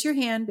to raise your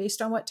hand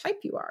based on what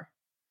type you are.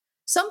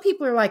 Some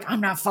people are like,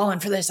 I'm not falling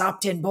for this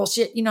opt-in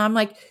bullshit. I'm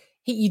like,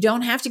 hey, you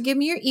don't have to give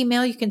me your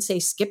email. You can say,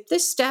 skip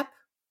this step.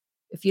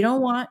 If you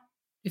don't want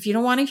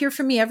to hear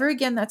from me ever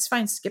again, that's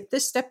fine. Skip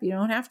this step. You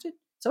don't have to.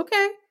 It's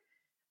okay.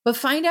 But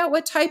find out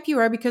what type you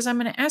are, because I'm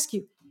going to ask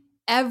you.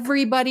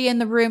 Everybody in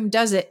the room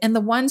does it. And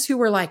the ones who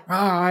were like,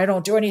 I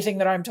don't do anything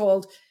that I'm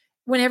told,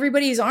 when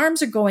everybody's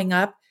arms are going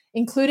up,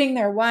 including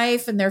their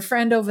wife and their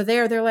friend over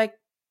there, they're like,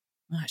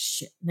 oh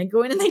shit. And they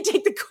go in and they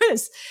take the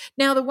quiz.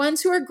 Now, the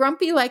ones who are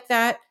grumpy like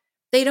that,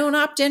 they don't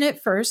opt in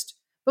at first,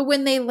 but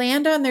when they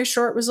land on their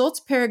short results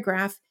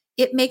paragraph,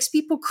 it makes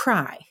people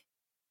cry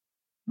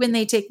when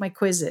they take my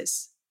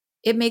quizzes.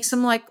 It makes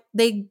them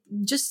they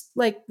just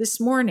like this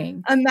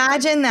morning.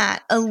 Imagine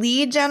that, a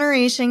lead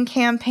generation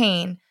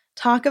campaign.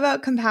 Talk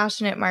about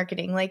compassionate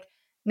marketing.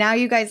 now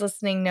you guys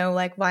listening know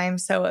like why I'm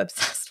so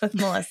obsessed with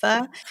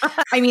Mellissa.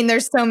 I mean,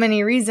 there's so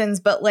many reasons,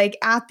 but like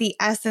at the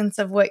essence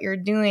of what you're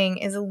doing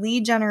is a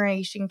lead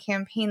generation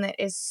campaign that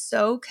is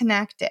so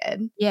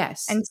connected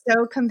Yes. and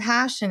so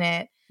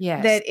compassionate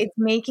Yes. that it's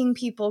making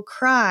people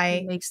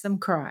cry. It makes them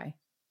cry.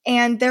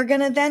 And they're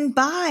going to then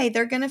buy.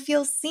 They're going to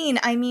feel seen.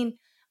 I mean,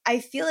 I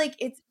feel like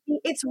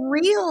it's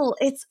real.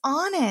 It's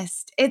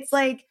honest. It's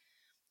like,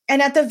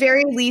 and at the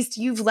very least,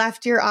 you've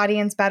left your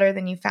audience better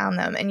than you found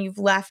them, and you've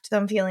left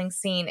them feeling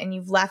seen, and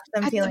you've left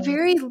them At feeling. the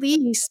very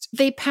least,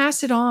 they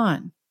pass it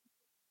on.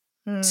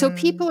 So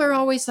people are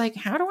always like,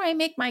 how do I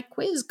make my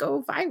quiz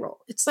go viral?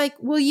 It's like,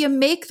 well, you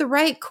make the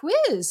right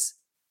quiz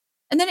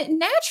and then it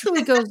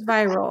naturally goes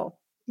viral.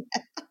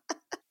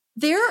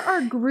 There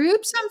are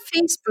groups on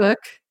Facebook.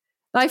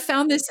 I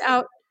found this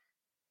out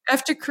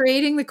after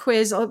creating the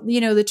quiz,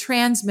 the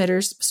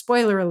transmitters,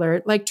 spoiler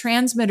alert, like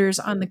transmitters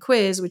on the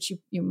quiz, which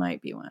you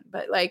might be one,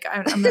 but like,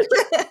 I'm not,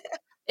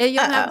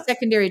 you'll have a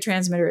secondary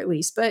transmitter at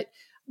least, but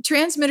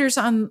transmitters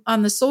on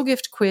the soul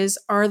gift quiz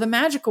are the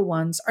magical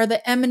ones, are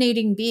the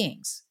emanating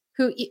beings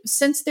who,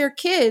 since they're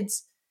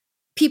kids,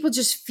 people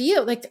just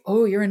feel like,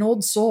 oh, you're an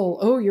old soul.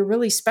 Oh, you're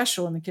really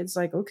special. And the kid's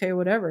like, okay,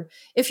 whatever.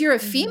 If you're a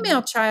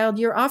female child,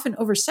 you're often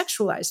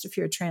over-sexualized if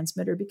you're a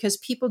transmitter because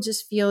people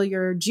just feel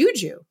you're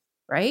juju,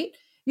 right?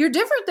 You're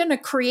different than a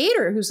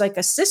creator who's like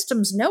a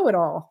systems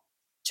know-it-all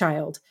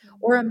child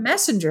or a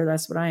messenger.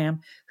 That's what I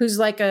am, who's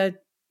like a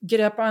get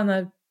up on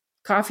the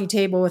coffee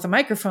table with a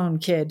microphone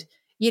kid,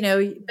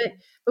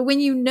 but when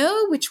you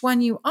know which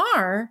one you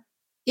are,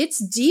 it's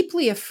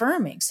deeply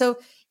affirming. So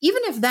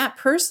even if that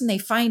person, they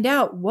find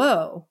out,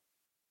 whoa,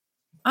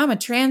 I'm a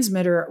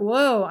transmitter.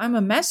 Whoa, I'm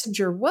a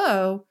messenger.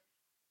 Whoa,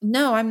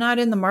 no, I'm not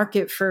in the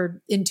market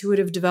for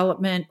intuitive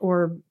development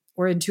or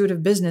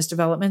intuitive business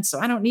development. So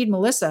I don't need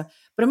Mellissa,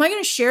 but am I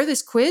going to share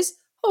this quiz?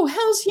 Oh,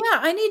 hell's yeah.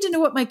 I need to know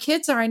what my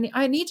kids are.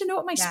 I need to know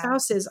what my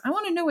spouse is. I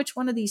want to know which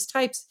one of these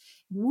types.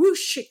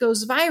 Whoosh, it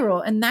goes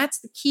viral. And that's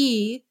the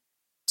key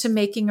to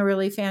making a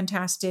really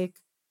fantastic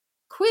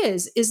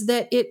quiz, is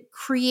that it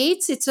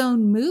creates its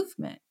own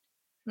movement.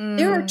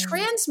 There are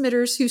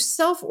transmitters who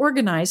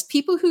self-organized,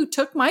 people who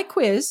took my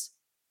quiz,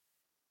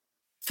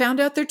 found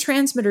out their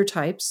transmitter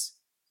types.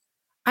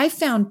 I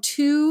found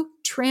 2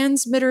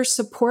 transmitter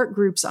support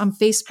groups on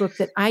Facebook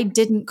that I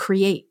didn't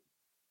create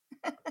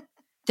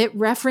that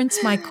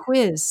reference my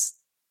quiz.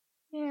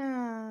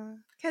 Yeah.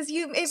 Because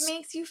it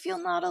makes you feel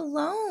not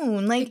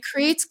alone. Like it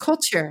creates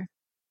culture.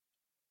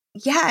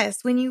 Yes.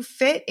 When you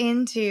fit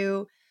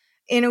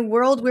in a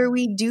world where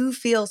we do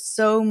feel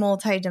so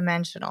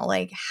multidimensional,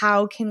 like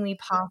how can we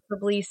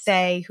possibly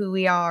say who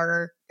we are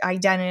or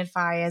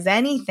identify as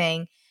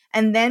anything?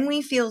 And then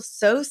we feel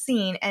so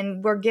seen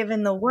and we're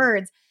given the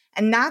words.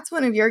 And that's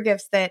one of your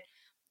gifts that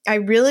I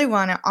really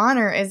want to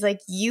honor is like,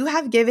 you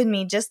have given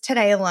me just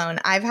today alone.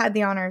 I've had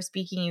the honor of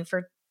speaking you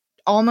for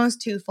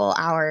almost 2 full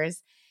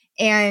hours.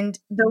 And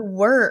the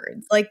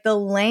words, like the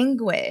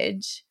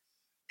language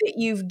that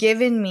you've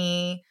given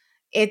me,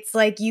 it's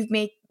like you've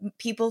made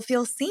people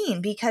feel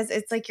seen because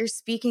it's like you're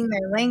speaking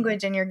their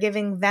language and you're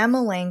giving them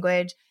a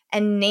language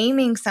and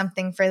naming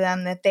something for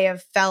them that they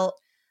have felt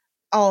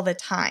all the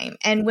time.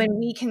 And when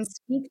we can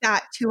speak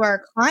that to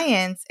our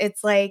clients,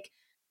 it's like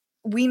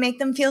we make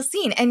them feel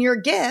seen. And your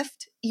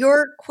gift,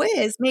 your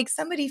quiz makes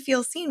somebody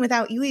feel seen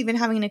without you even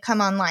having to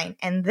come online.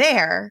 And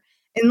therein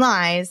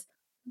lies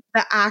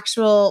the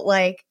actual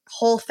like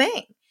whole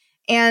thing.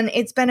 And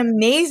it's been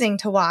amazing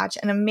to watch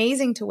and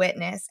amazing to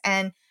witness.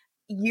 And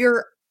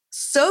you're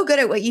so good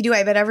at what you do.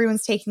 I bet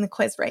everyone's taking the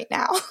quiz right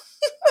now.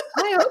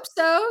 I hope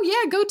so.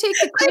 Yeah, go take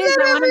the quiz.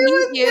 I want to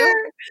meet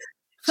you.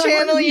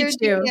 Channel your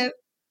genius.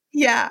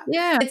 Yeah.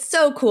 Yeah. It's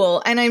so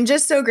cool. And I'm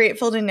just so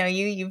grateful to know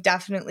you. You've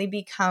definitely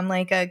become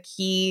like a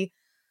key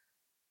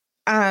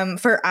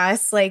for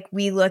us. Like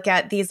we look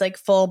at these like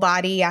full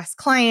body yes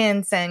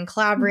clients and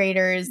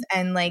collaborators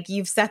and like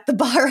you've set the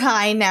bar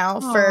high now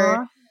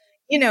for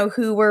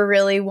who we're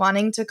really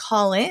wanting to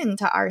call in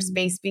to our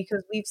space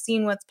because we've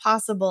seen what's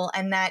possible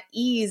and that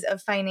ease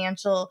of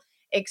financial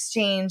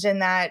exchange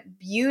and that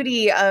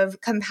beauty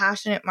of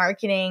compassionate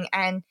marketing.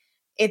 And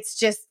it's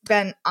just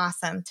been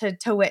awesome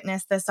to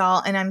witness this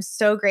all. And I'm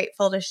so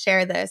grateful to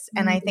share this.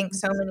 And I think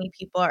so many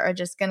people are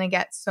just going to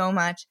get so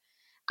much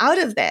out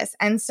of this.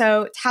 And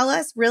so tell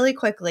us really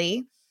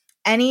quickly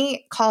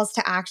any calls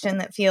to action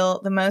that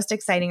feel the most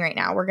exciting right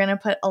now. We're going to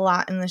put a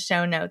lot in the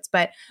show notes,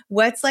 but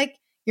what's like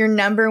your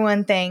number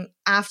one thing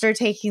after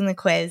taking the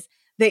quiz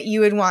that you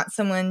would want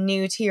someone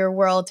new to your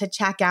world to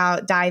check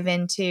out, dive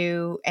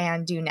into,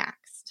 and do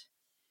next?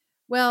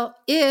 Well,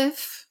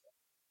 if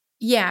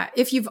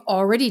you've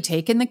already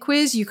taken the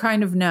quiz, you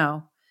kind of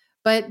know.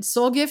 But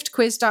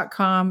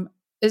soulgiftquiz.com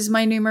is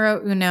my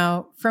numero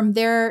uno. From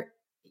there,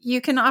 you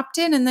can opt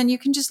in and then you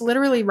can just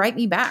literally write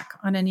me back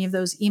on any of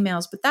those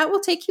emails. But that will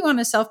take you on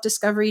a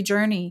self-discovery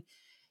journey.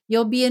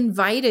 You'll be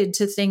invited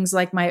to things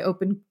like my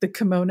open the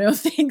kimono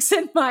things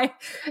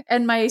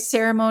and my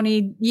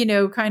ceremony,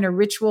 kind of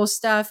ritual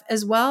stuff,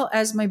 as well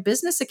as my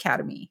business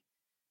academy.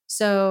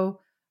 So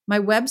My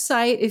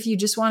website, if you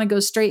just want to go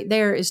straight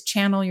there, is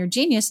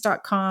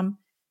channelyourgenius.com.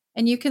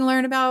 And you can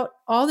learn about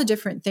all the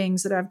different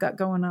things that I've got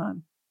going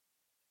on.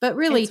 But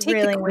really, It's take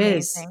the really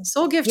quiz, amazing.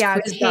 Yeah,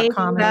 take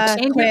soulgiftquiz.com. It'll the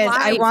change your quiz.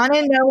 I life. want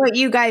to know what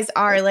you guys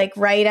are. Like,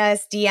 write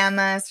us, DM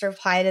us,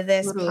 reply to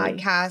this Totally.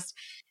 podcast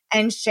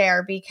and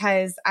share,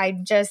 because I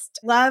just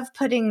love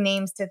putting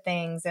names to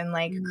things and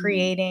like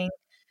creating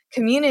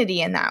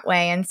community in that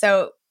way. And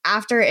so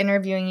after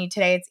interviewing you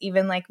today, it's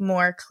even like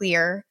more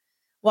clear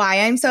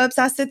why I'm so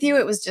obsessed with you.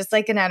 It was just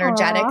like an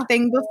energetic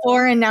thing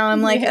before. And now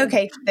I'm like,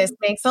 okay, this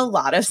makes a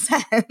lot of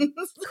sense.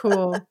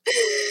 Cool.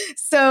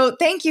 So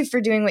thank you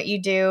for doing what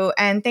you do.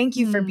 And thank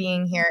you for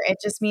being here. It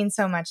just means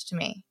so much to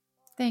me.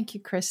 Thank you,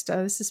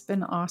 Krista. This has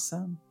been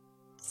awesome.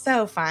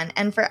 So fun.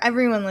 And for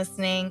everyone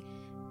listening,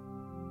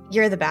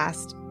 you're the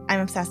best.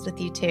 I'm obsessed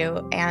with you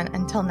too. And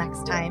until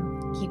next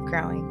time, keep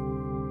growing.